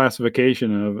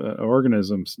classification of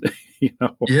organisms.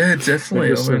 Yeah,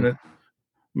 definitely. I mean,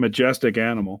 majestic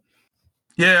animal.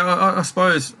 Yeah, I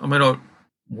suppose. I mean, I've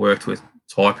worked with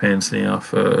taipans now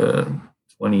for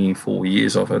 24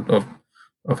 years. I've had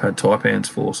taipans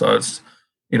for, so it's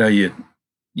you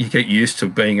get used to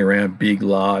being around big,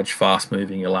 large,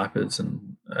 fast-moving elapids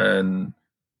and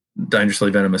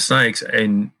dangerously venomous snakes,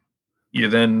 and you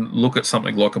then look at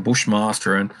something like a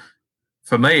bushmaster, and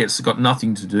for me, it's got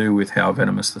nothing to do with how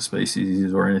venomous the species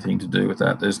is or anything to do with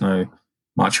that. There's no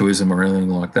machoism or anything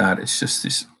like that. It's just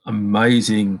this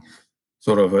amazing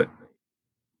sort of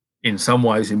in some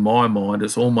ways, in my mind,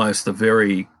 it's almost the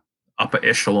very upper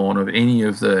echelon of any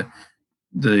of the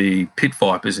pit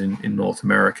vipers in North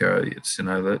America. It's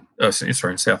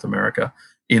in South America,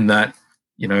 in that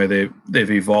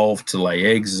they've evolved to lay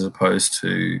eggs as opposed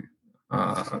to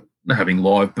having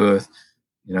live birth.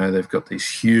 They've got these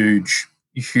huge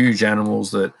animals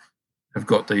that have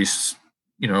got these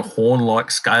horn-like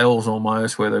scales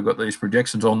almost, where they've got these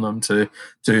projections on them to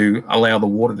allow the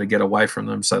water to get away from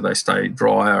them, so they stay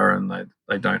drier and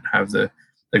they don't have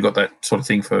they've got that sort of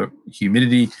thing for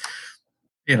humidity.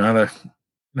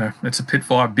 It's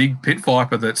a big pit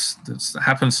viper that's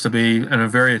happens to be a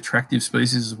very attractive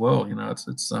species as well.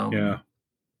 It's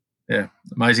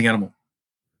amazing animal.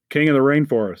 King of the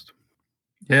rainforest.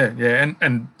 Yeah,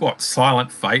 and what,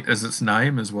 Silent Fate as its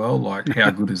name as well. Like,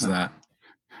 how good is that?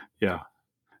 Yeah.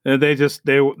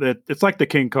 It's like the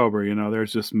king cobra,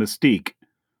 there's this mystique.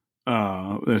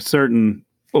 There's certain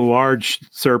large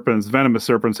serpents, venomous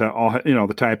serpents, the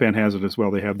taipan has it as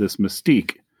well. They have this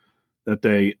mystique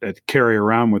that carry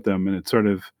around with them, and it sort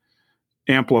of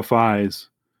amplifies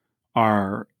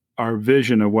our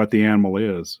vision of what the animal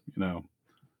is,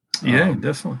 Yeah,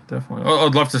 definitely.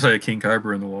 I'd love to say a king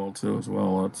cobra in the wild too, as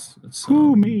well. It's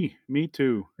me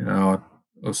too.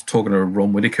 I was talking to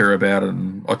Ron Whitaker about it,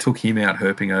 and I took him out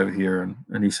herping over here,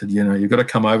 and he said, you've got to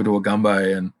come over to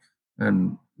Agumbe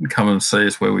and come and see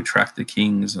us where we track the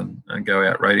kings and go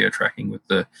out radio tracking with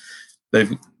the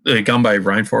Agumbe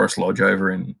Rainforest Lodge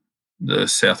over in the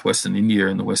southwestern India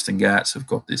and the Western Ghats have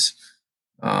got this.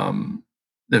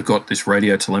 They've got this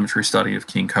radio telemetry study of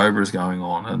king cobras going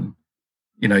on,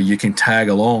 and you can tag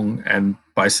along and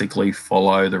basically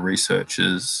follow the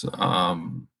researchers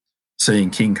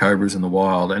seeing king cobras in the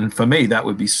wild. And for me, that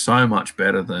would be so much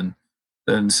better than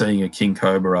seeing a king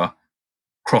cobra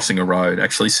crossing a road.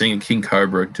 Actually seeing a king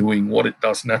cobra doing what it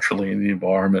does naturally in the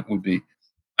environment would be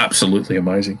absolutely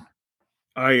amazing.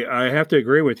 I have to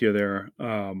agree with you there.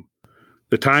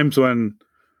 The times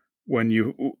when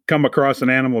you come across an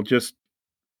animal, just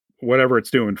whatever it's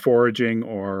doing, foraging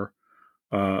or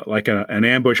like an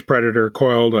ambush predator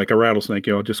coiled like a rattlesnake,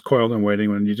 just coiled and waiting,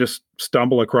 when you just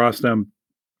stumble across them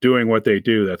doing what they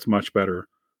do, that's a much better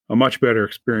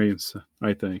experience,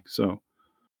 I think. So,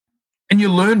 and you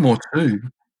learn more too.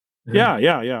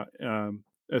 Yeah.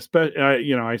 Especially,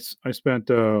 I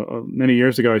spent many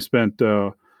years ago. I spent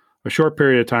a short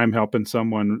period of time helping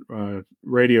someone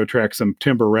radio track some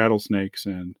timber rattlesnakes,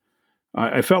 and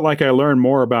I felt like I learned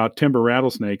more about timber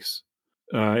rattlesnakes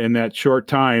in that short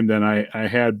time than I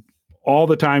had all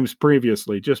the times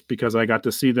previously, just because I got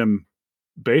to see them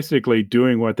basically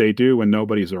doing what they do when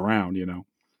nobody's around,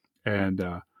 and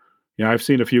I've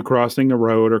seen a few crossing the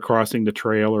road or crossing the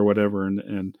trail or whatever,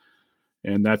 and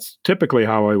that's typically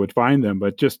how I would find them.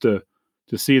 But just to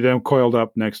see them coiled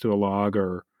up next to a log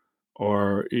or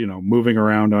moving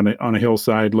around on a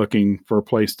hillside looking for a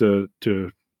place to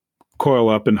coil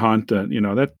up and hunt,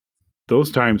 that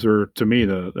those times are, to me,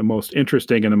 the most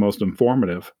interesting and the most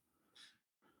informative.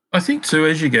 I think too,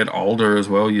 as you get older as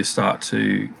well, you start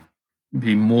to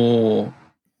be more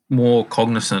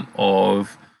cognizant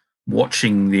of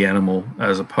watching the animal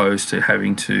as opposed to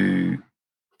having to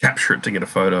capture it to get a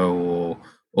photo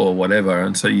or whatever.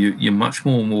 And so you're much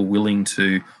more willing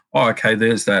to, okay,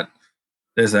 there's that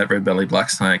there's that red-bellied black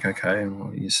snake. Okay, and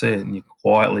well, you see it, and you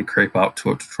quietly creep up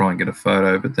to it to try and get a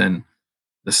photo, but then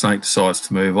the snake decides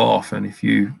to move off. And if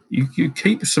you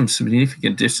keep some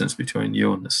significant distance between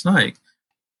you and the snake,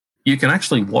 you can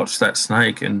actually watch that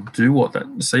snake and see what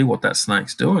that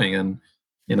snake's doing. And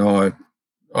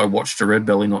I watched a red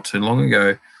belly not too long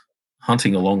ago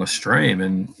hunting along a stream,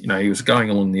 and he was going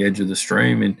along the edge of the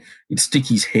stream, and he'd stick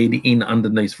his head in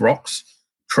underneath rocks,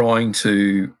 trying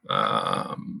to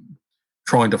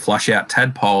flush out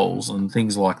tadpoles and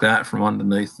things like that from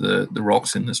underneath the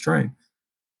rocks in the stream.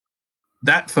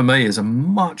 That for me is a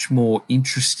much more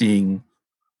interesting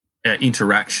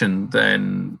interaction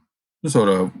than sort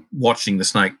of watching the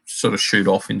snake sort of shoot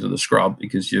off into the scrub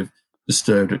because you've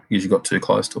disturbed it because you got too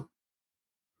close to it.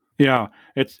 Yeah,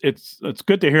 it's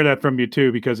good to hear that from you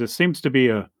too, because it seems to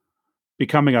be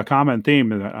becoming a common theme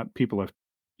that people have,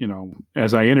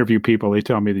 as I interview people, they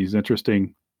tell me these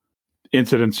interesting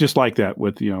incidents just like that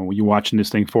with, you watching this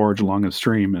thing forage along a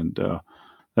stream, and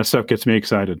that stuff gets me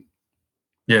excited.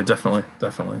 Yeah, definitely.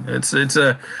 It's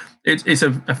a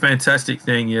fantastic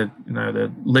thing.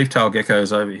 The leaf-tailed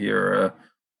geckos over here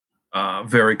are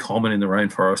very common in the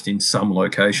rainforest in some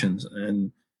locations,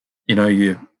 and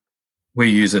we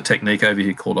use a technique over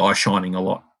here called eye shining a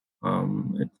lot.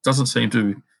 It doesn't seem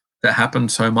to happen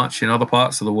so much in other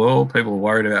parts of the world. People are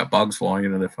worried about bugs flying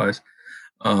into their face,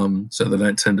 so they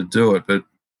don't tend to do it. But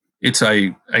it's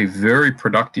a very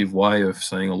productive way of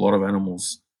seeing a lot of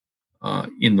animals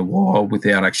in the wild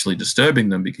without actually disturbing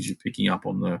them, because you're picking up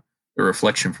on the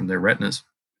reflection from their retinas.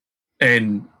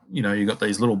 And, you've got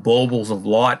these little baubles of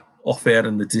light off out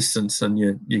in the distance, and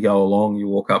you go along, you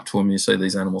walk up to them, you see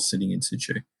these animals sitting in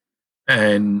situ.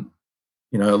 And,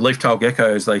 leaf-tailed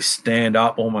geckos, they stand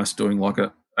up almost doing like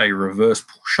a reverse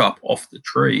push-up off the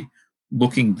tree,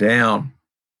 looking down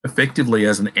effectively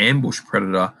as an ambush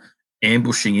predator,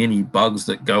 ambushing any bugs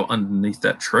that go underneath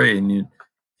that tree. And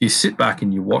you sit back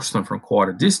and you watch them from quite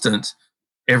a distance.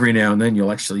 Every now and then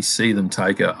you'll actually see them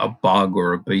take a bug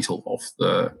or a beetle off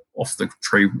the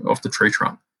tree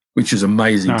trunk, which is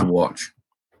amazing to watch.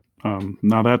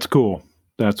 Now that's cool.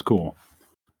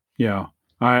 Yeah,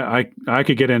 I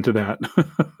could get into that.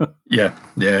 yeah.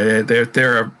 There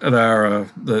are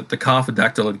the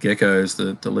carphodactylid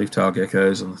geckos, the leaf-tailed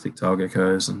geckos, and the thick-tailed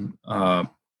geckos, and are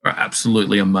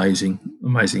absolutely amazing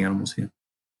animals here.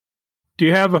 Do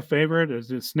you have a favorite?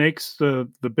 Is it snakes the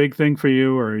big thing for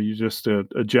you, or are you just a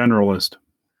generalist?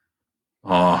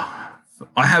 I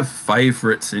have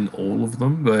favorites in all of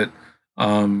them, but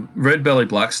red-bellied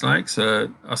black snakes are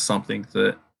something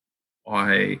that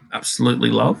I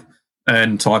absolutely love,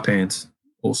 and taipans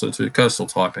also too. Coastal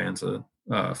taipans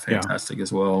are fantastic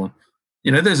as well.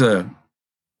 There's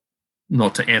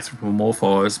not to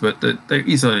anthropomorphize, but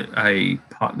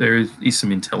there is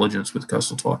some intelligence with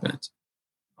coastal taipans.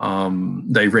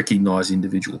 They recognize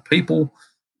individual people.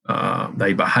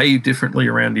 They behave differently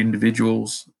around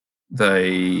individuals.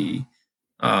 There's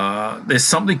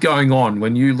something going on.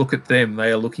 When you look at them,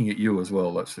 they are looking at you as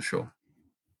well, that's for sure.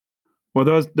 Well,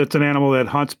 that's an animal that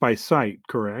hunts by sight,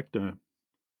 correct?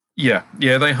 Yeah,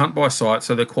 they hunt by sight,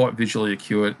 so they're quite visually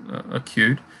acute.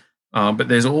 But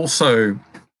there's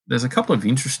a couple of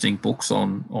interesting books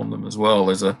on them as well.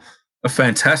 There's a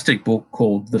fantastic book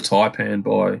called The Taipan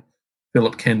by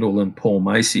Philip Kendall and Paul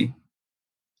Macy.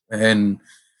 And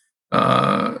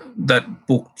that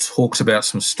book talks about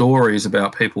some stories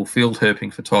about people field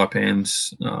herping for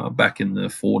taipans back in the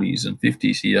 40s and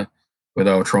 50s here, where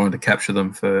they were trying to capture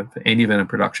them for anti-venom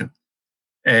production.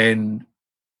 And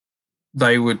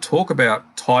they would talk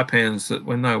about taipans that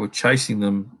when they were chasing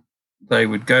them, they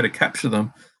would go to capture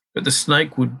them, but the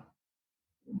snake would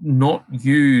not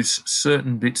use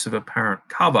certain bits of apparent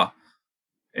cover.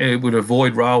 It would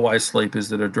avoid railway sleepers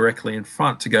that are directly in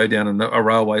front to go down a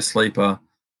railway sleeper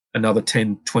another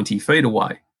 10, 20 feet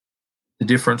away. The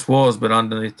difference was, but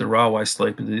underneath the railway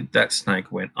sleeper that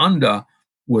snake went under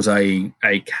was a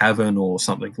cavern or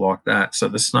something like that. So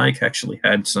the snake actually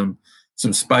had some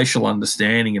spatial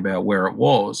understanding about where it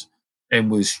was, and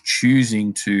was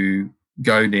choosing to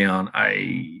go down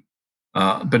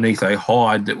beneath a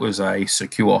hide that was a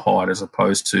secure hide, as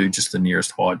opposed to just the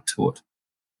nearest hide to it.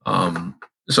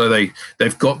 So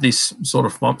they've got this sort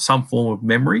of some form of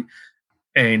memory,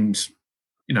 and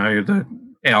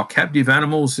our captive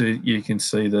animals, you can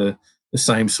see the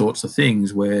same sorts of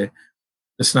things, where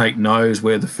the snake knows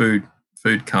where the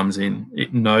food comes in.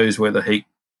 It knows where the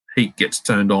heat gets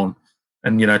turned on,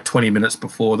 and 20 minutes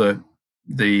before the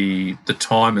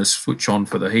timers switch on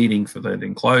for the heating for that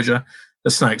enclosure, the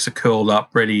snakes are curled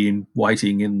up, ready and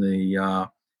waiting in the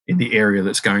area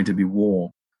that's going to be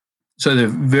warm. So they're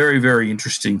very, very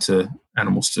interesting to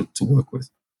animals to work with.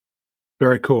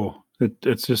 Very cool.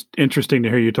 It's just interesting to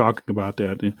hear you talking about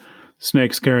that.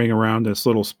 Snakes carrying around this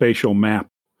little spatial map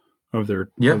of their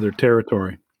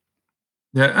territory.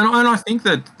 Yeah, and I think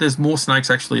that there's more snakes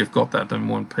actually have got that than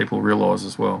what people realise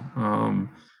as well.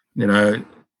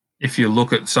 If you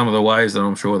look at some of the ways that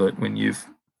I'm sure that when you've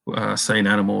seen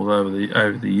animals over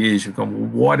the years, you've gone, well,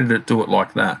 why did it do it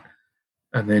like that?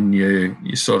 And then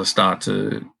you sort of start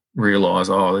to realise,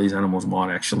 oh, these animals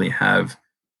might actually have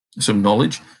some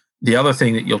knowledge. The other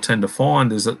thing that you'll tend to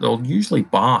find is that they'll usually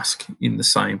bask in the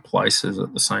same places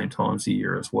at the same times of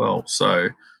year as well.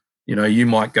 So, you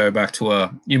might go back to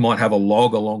you might have a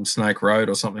log along Snake Road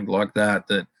or something like that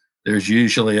there's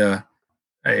usually a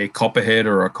copperhead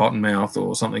or a cottonmouth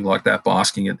or something like that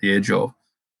basking at the edge of.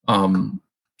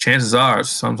 Chances are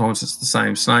sometimes it's the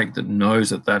same snake that knows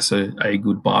that that's a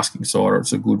good basking site or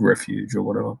it's a good refuge or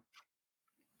whatever.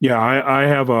 Yeah,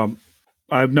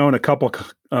 I've known a couple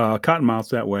cottonmouths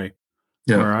that way,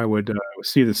 where I would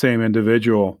see the same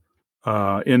individual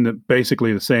in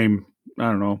basically the same,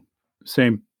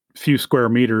 same few square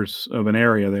meters of an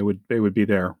area. They would be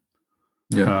there,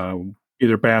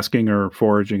 either basking or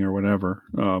foraging or whatever.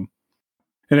 And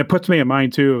it puts me in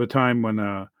mind too of a time when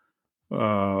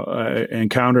I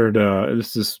encountered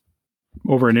this is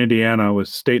over in Indiana,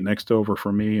 was state next over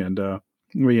for me, and I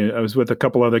was with a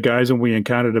couple other guys, and we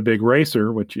encountered a big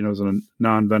racer, which is a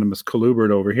non-venomous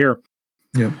colubrid over here.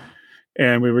 Yeah.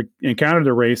 And we encountered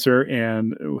the racer,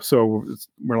 and so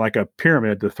we're like a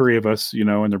pyramid, the three of us,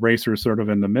 and the racer is sort of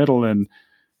in the middle, and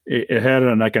it had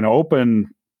an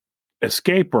open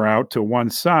escape route to one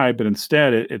side, but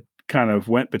instead it kind of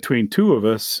went between two of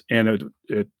us, and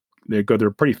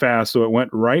they're pretty fast, so it went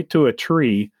right to a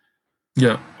tree,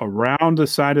 around the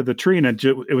side of the tree, and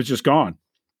it was just gone.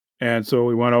 And so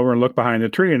we went over and looked behind the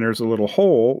tree, and there's a little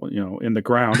hole, in the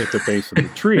ground at the base of the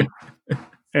tree.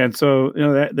 And so,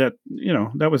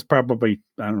 that was probably,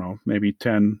 I don't know, maybe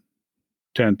 10,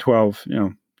 12,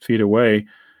 feet away.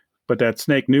 But that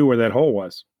snake knew where that hole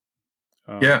was.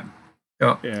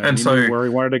 And so knew where he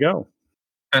wanted to go.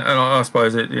 And I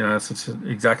suppose it's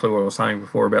exactly what I was saying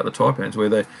before about the taipans,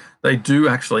 where they do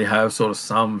actually have sort of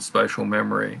some spatial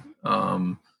memory.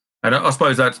 And I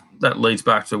suppose that leads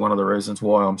back to one of the reasons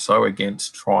why I'm so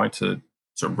against trying to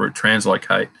sort of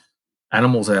translocate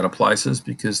animals out of places,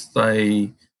 because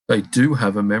they do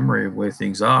have a memory of where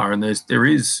things are. And there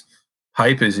is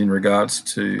papers in regards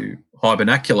to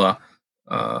hibernacular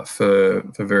for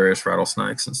various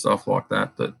rattlesnakes and stuff like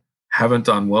that haven't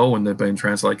done well when they've been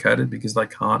translocated because they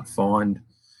can't find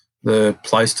the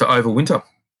place to overwinter.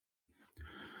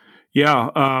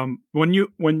 Yeah, when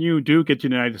you do get to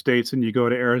the United States and you go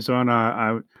to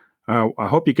Arizona, I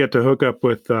hope you get to hook up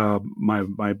with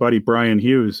my buddy Brian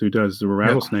Hughes, who does the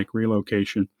rattlesnake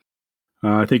relocation.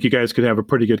 I think you guys could have a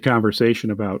pretty good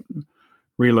conversation about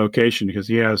relocation, because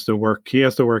he has to work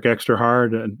extra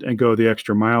hard and go the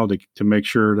extra mile to make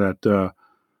sure that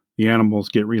the animals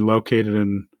get relocated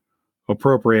in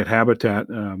appropriate habitat.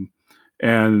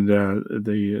 And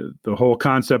the whole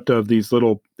concept of these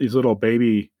little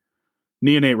baby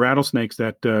neonate rattlesnakes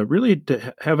that really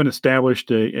haven't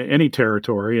established any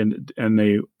territory, and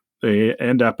they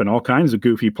end up in all kinds of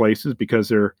goofy places because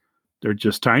they're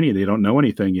just tiny. They don't know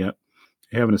anything yet.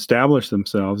 They haven't established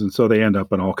themselves, and so they end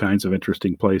up in all kinds of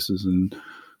interesting places. And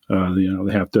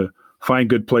they have to find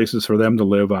good places for them to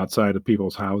live outside of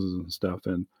people's houses and stuff.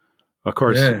 And of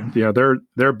course,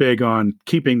 they're big on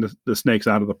keeping the snakes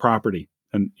out of the property,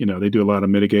 and they do a lot of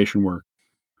mitigation work.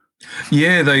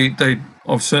 Yeah,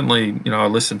 I've certainly, I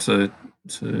listened to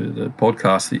the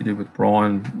podcast that you did with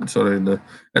Brian, sort of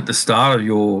at the start of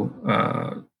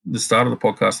the start of the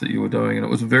podcast that you were doing, and it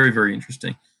was very, very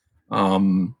interesting.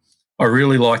 I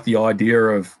really like the idea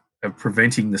of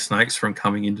preventing the snakes from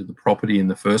coming into the property in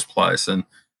the first place, and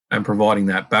providing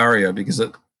that barrier, because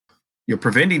you're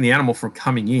preventing the animal from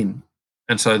coming in,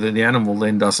 and so that the animal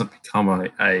then doesn't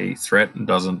become a threat and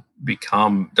doesn't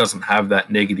have that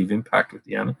negative impact with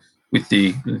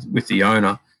the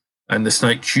owner, and the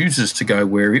snake chooses to go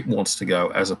where it wants to go,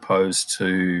 as opposed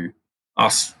to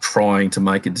us trying to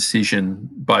make a decision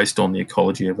based on the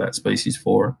ecology of that species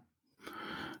for it.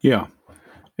 Yeah,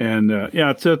 and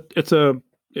it's a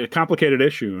complicated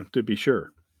issue, to be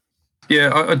sure.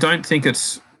 Yeah, I don't think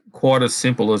it's quite as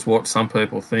simple as what some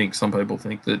people think. Some people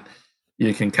think that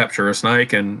you can capture a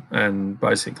snake and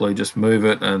basically just move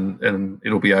it and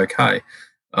it'll be okay.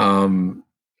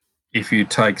 If you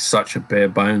take such a bare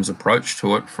bones approach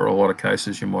to it, for a lot of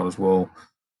cases, you might as well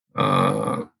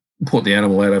put the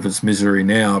animal out of its misery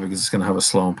now, because it's going to have a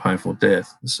slow and painful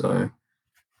death. So,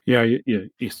 yeah, you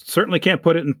certainly can't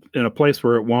put it in a place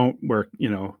where it won't, where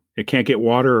it can't get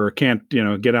water or can't,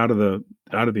 get out of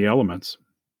the elements,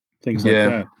 things like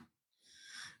that.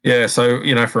 Yeah, so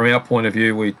from our point of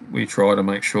view, we try to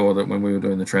make sure that when we were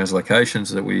doing the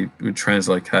translocations, that we would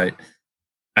translocate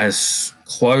as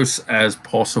close as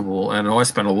possible. And I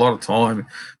spent a lot of time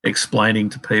explaining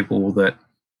to people that,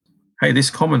 hey, this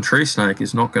common tree snake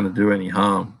is not going to do any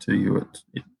harm to you.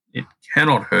 It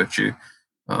cannot hurt you.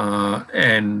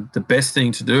 And the best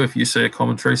thing to do if you see a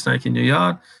common tree snake in your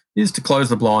yard is to close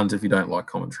the blinds if you don't like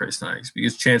common tree snakes,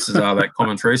 because chances are that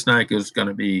common tree snake is going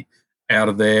to be out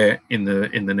of there in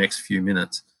the next few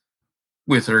minutes.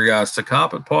 With regards to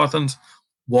carpet pythons,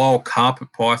 while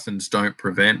carpet pythons don't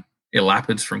prevent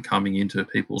elapids from coming into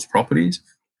people's properties,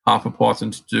 carpet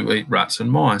pythons do eat rats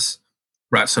and mice.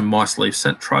 Rats and mice leave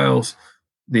scent trails.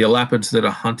 The elapids that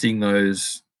are hunting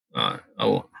those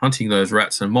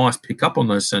rats and mice pick up on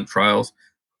those scent trails,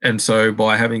 and so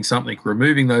by having something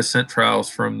removing those scent trails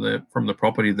from the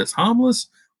property that's harmless,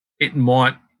 it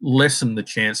might lessen the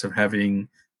chance of having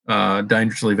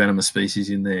dangerously venomous species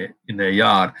in their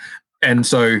yard. And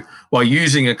so by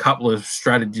using a couple of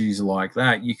strategies like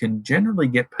that, you can generally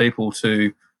get people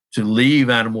to leave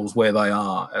animals where they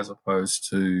are as opposed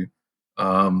to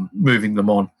moving them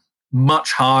on.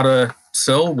 Much harder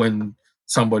sell when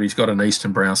somebody's got an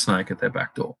eastern brown snake at their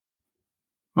back door.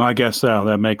 Well, I guess so.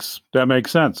 That makes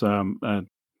sense.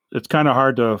 It's kind of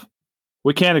hard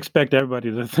we can't expect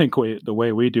everybody to think the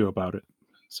way we do about it.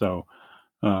 So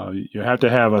you have to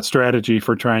have a strategy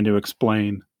for trying to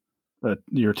explain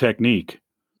your technique,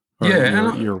 or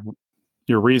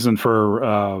your reason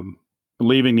for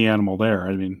leaving the animal there.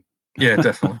 I mean, yeah,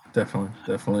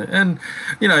 definitely. And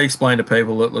explain to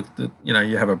people that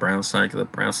you have a brown snake. The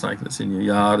brown snake that's in your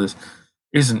yard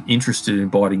isn't interested in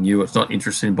biting you. It's not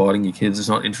interested in biting your kids. It's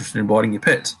not interested in biting your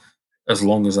pets, as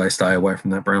long as they stay away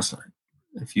from that brown snake.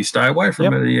 If you stay away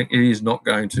from it, it is not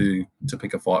going to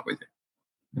pick a fight with you.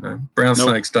 Brown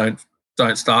snakes don't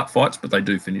start fights, but they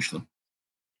do finish them.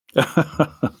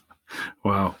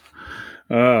 Wow.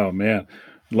 Oh man,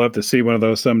 I'd love to see one of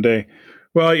those someday.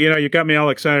 Well, you got me all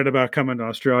excited about coming to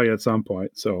Australia at some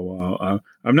point. So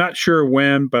I'm not sure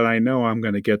when, but I know I'm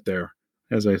going to get there,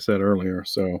 as I said earlier.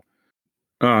 So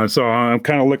I'm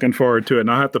kind of looking forward to it,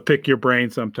 and I'll have to pick your brain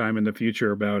sometime in the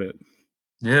future about it.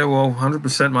 Yeah, well,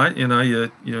 100%, mate.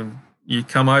 You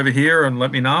come over here and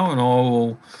let me know, and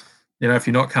I'll, if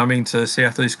you're not coming to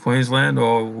Southeast Queensland,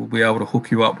 I'll be able to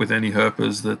hook you up with any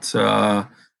herpers that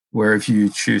wherever you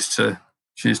choose to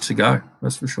go.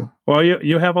 That's for sure. Well,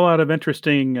 you have a lot of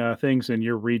interesting things in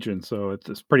your region, so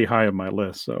it's pretty high on my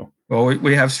list. So, well,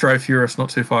 we have Strophaurus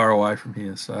not too far away from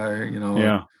here, so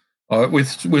yeah.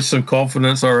 With some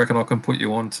confidence, I reckon I can put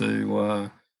you on to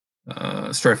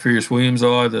Strophaurus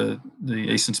williamsi, the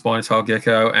eastern spiny-tailed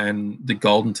gecko, and the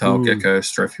golden-tailed gecko,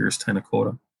 Strophaurus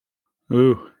tenacorta.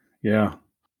 Ooh, yeah,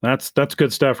 that's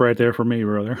good stuff right there for me,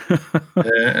 brother.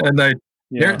 Yeah, and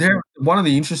they're one of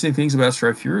the interesting things about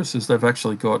Strophaurus is they've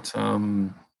actually got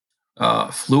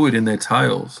fluid in their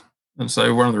tails, and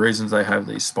so one of the reasons they have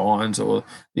these spines or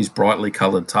these brightly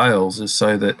coloured tails is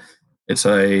so that it's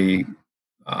a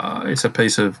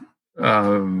piece of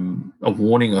a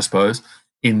warning, I suppose,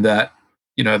 in that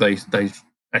they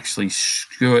actually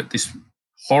squirt this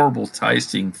horrible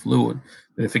tasting fluid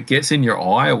that if it gets in your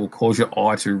eye, it will cause your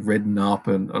eye to redden up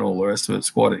and all the rest of it.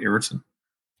 It's quite an irritant.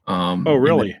 Oh,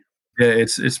 really? Yeah,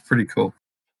 it's pretty cool.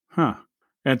 Huh.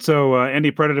 And so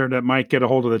any predator that might get a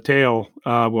hold of the tail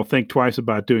will think twice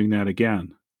about doing that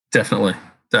again. Definitely.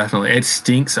 It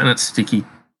stinks and it's sticky.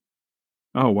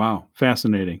 Oh, wow.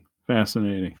 Fascinating.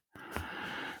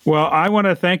 Well, I want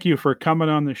to thank you for coming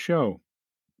on the show.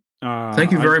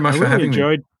 Thank you very much for having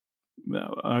me.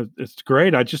 It's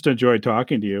great. I just enjoyed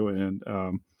talking to you and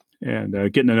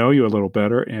getting to know you a little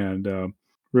better, and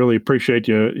really appreciate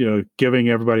you giving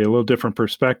everybody a little different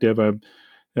perspective.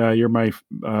 You're my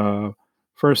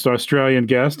first Australian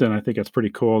guest, and I think it's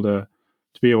pretty cool to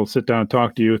be able to sit down and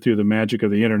talk to you through the magic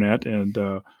of the internet. And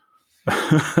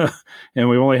and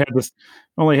we only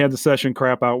had the session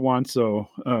crap out once, so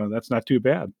that's not too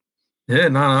bad. Yeah,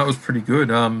 no, it was pretty good.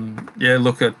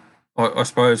 Look, I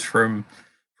suppose from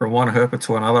one herper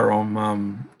to another,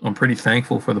 I'm pretty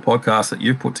thankful for the podcast that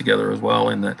you've put together as well,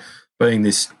 in that being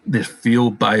this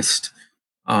field based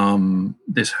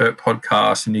this herp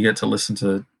podcast, and you get to listen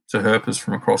to herpers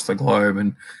from across the globe.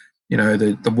 And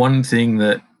the one thing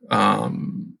that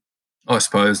I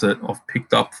suppose that I've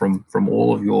picked up from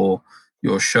all of your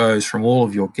shows, from all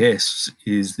of your guests,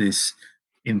 is this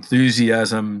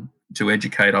enthusiasm to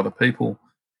educate other people,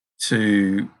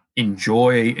 to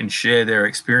enjoy and share their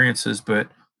experiences, but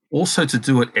also to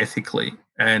do it ethically.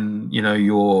 And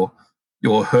your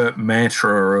your herp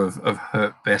mantra of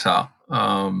herp better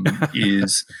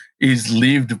is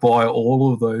lived by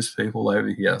all of those people over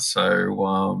here.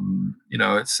 So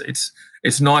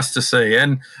it's nice to see.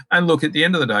 And look, at the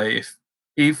end of the day,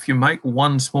 if you make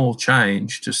one small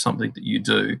change to something that you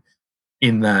do,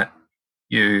 in that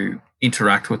you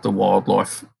interact with the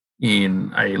wildlife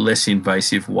in a less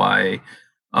invasive way,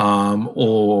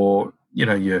 or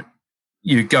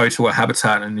you go to a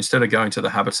habitat, and instead of going to the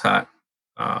habitat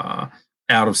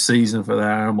out of season for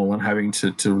that animal and having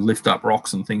to lift up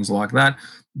rocks and things like that,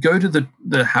 go to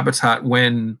the habitat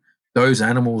when those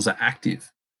animals are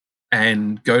active,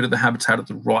 and go to the habitat at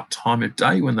the right time of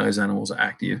day when those animals are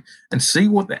active, and see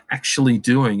what they're actually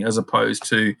doing, as opposed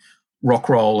to rock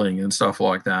rolling and stuff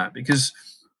like that. Because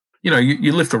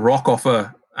you lift a rock off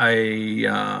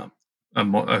a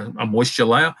moisture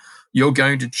layer, you're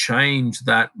going to change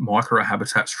that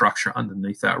microhabitat structure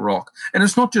underneath that rock. And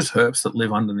it's not just herps that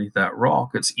live underneath that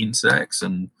rock. It's insects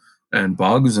and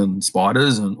bugs and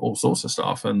spiders and all sorts of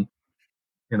stuff. And,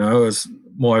 as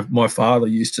my father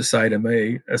used to say to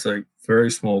me as a very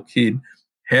small kid,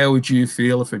 how would you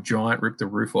feel if a giant ripped the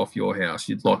roof off your house?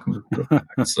 You'd like him to put it back.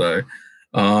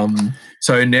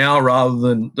 So now, rather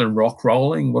than rock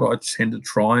rolling, what I tend to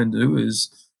try and do is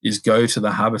go to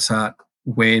the habitat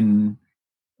when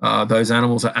those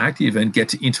animals are active, and get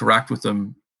to interact with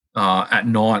them at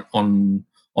night on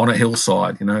a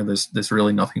hillside. There's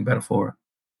really nothing better for it.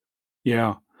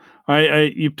 Yeah,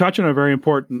 you touch on a very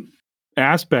important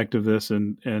aspect of this,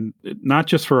 and not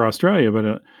just for Australia,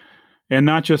 but and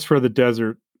not just for the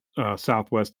desert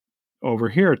Southwest over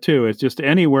here too. It's just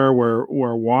anywhere where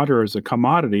water is a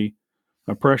commodity,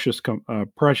 a precious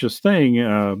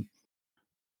thing.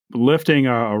 Lifting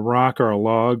a rock or a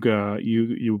log,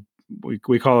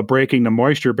 we call it breaking the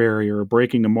moisture barrier, or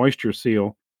breaking the moisture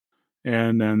seal,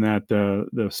 and then that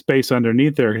the space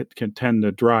underneath there can tend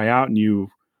to dry out, and you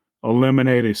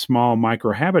eliminate a small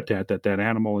microhabitat that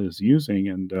animal is using.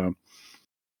 And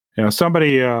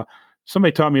somebody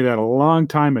taught me that a long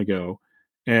time ago,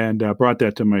 and brought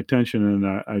that to my attention,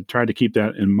 and I tried to keep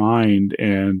that in mind,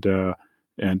 and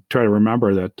try to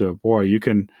remember that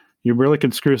you really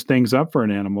can screw things up for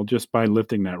an animal just by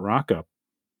lifting that rock up.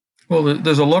 Well,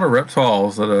 there's a lot of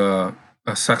reptiles that are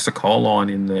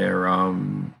saxocholine in their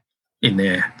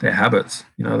habits.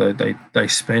 They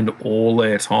spend all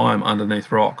their time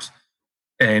underneath rocks,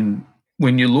 and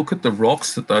when you look at the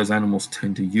rocks that those animals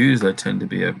tend to use, they tend to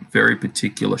be a very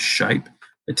particular shape.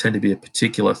 They tend to be a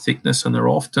particular thickness, and they're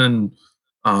often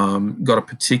got a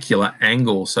particular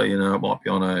angle. So it might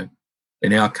be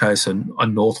in our case, a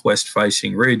northwest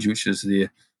facing ridge, which is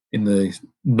in the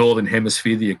northern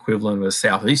hemisphere the equivalent of a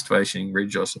southeast facing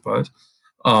ridge, I suppose,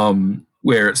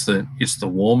 where it's the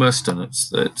warmest, and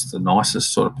it's the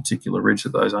nicest sort of particular ridge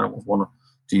that those animals want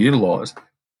to utilize.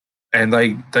 And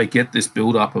they get this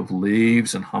buildup of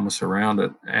leaves and humus around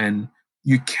it, and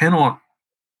you cannot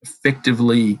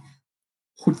effectively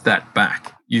put that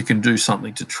back. You can do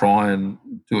something to try and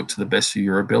do it to the best of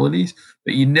your abilities,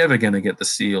 but you're never going to get the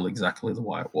seal exactly the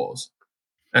way it was.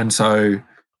 And so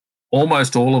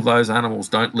almost all of those animals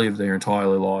don't live their entire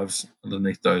lives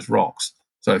underneath those rocks.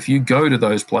 So if you go to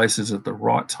those places at the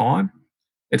right time,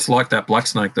 it's like that black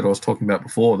snake that I was talking about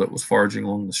before that was foraging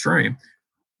along the stream.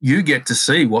 You get to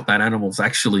see what that animal's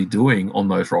actually doing on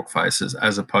those rock faces,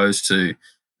 as opposed to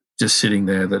just sitting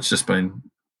there that's just been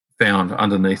found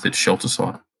underneath its shelter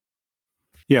site.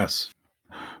 Yes,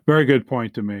 very good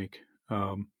point to make.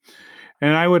 And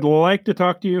I would like to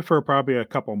talk to you for probably a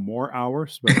couple more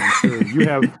hours, but I'm sure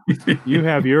you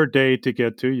have your day to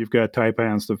get to. You've got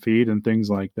taipans to feed and things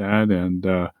like that. And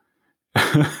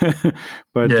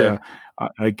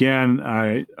again,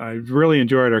 I really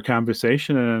enjoyed our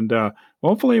conversation, and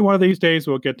hopefully one of these days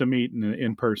we'll get to meet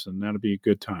in person. That'll be a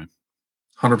good time.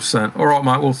 100%. All right,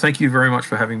 Mike. Well, thank you very much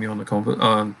for having me on the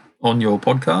on your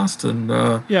podcast, and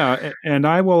and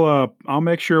I will. I'll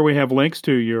make sure we have links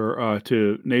to your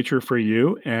to Nature for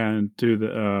You, and to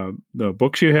the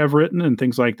books you have written and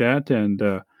things like that. And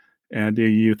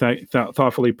you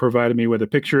thoughtfully provided me with a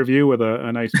picture of you with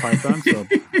a nice python. So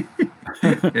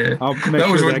that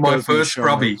was with my first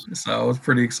scrubby, so I was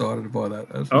pretty excited by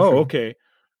that. Sure. Okay,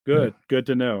 good, good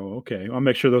to know. Okay, I'll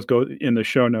make sure those go in the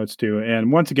show notes too.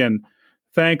 And once again,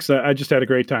 thanks. I just had a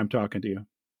great time talking to you.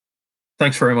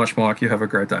 Thanks very much, Mike. You have a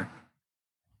great day.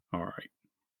 All right.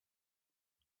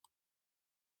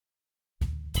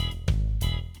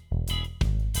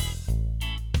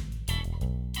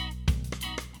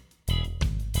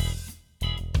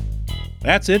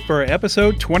 That's it for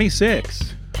episode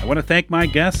 26. I want to thank my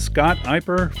guest, Scott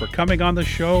Eiper, for coming on the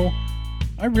show.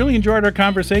 I really enjoyed our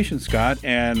conversation, Scott,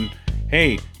 and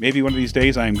hey, maybe one of these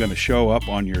days I'm going to show up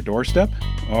on your doorstep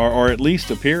or at least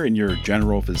appear in your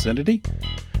general vicinity.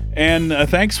 And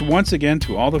thanks once again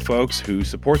to all the folks who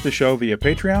support the show via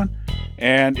Patreon.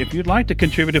 And if you'd like to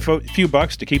contribute a few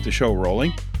bucks to keep the show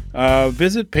rolling,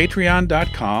 visit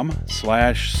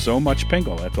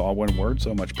patreon.com/SoMuchPingle. That's all one word,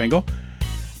 SoMuchPingle.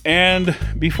 And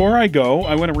before I go,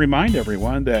 I want to remind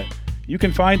everyone that you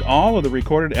can find all of the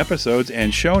recorded episodes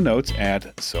and show notes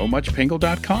at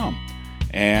SoMuchPingle.com.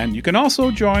 And you can also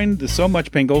join the So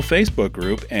Much Pingle Facebook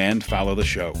group and follow the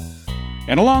show.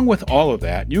 And along with all of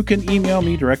that, you can email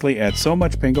me directly at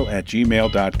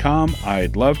somuchpingle@gmail.com.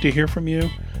 I'd love to hear from you.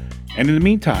 And in the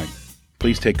meantime,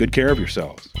 please take good care of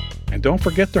yourselves. And don't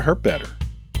forget to herp better.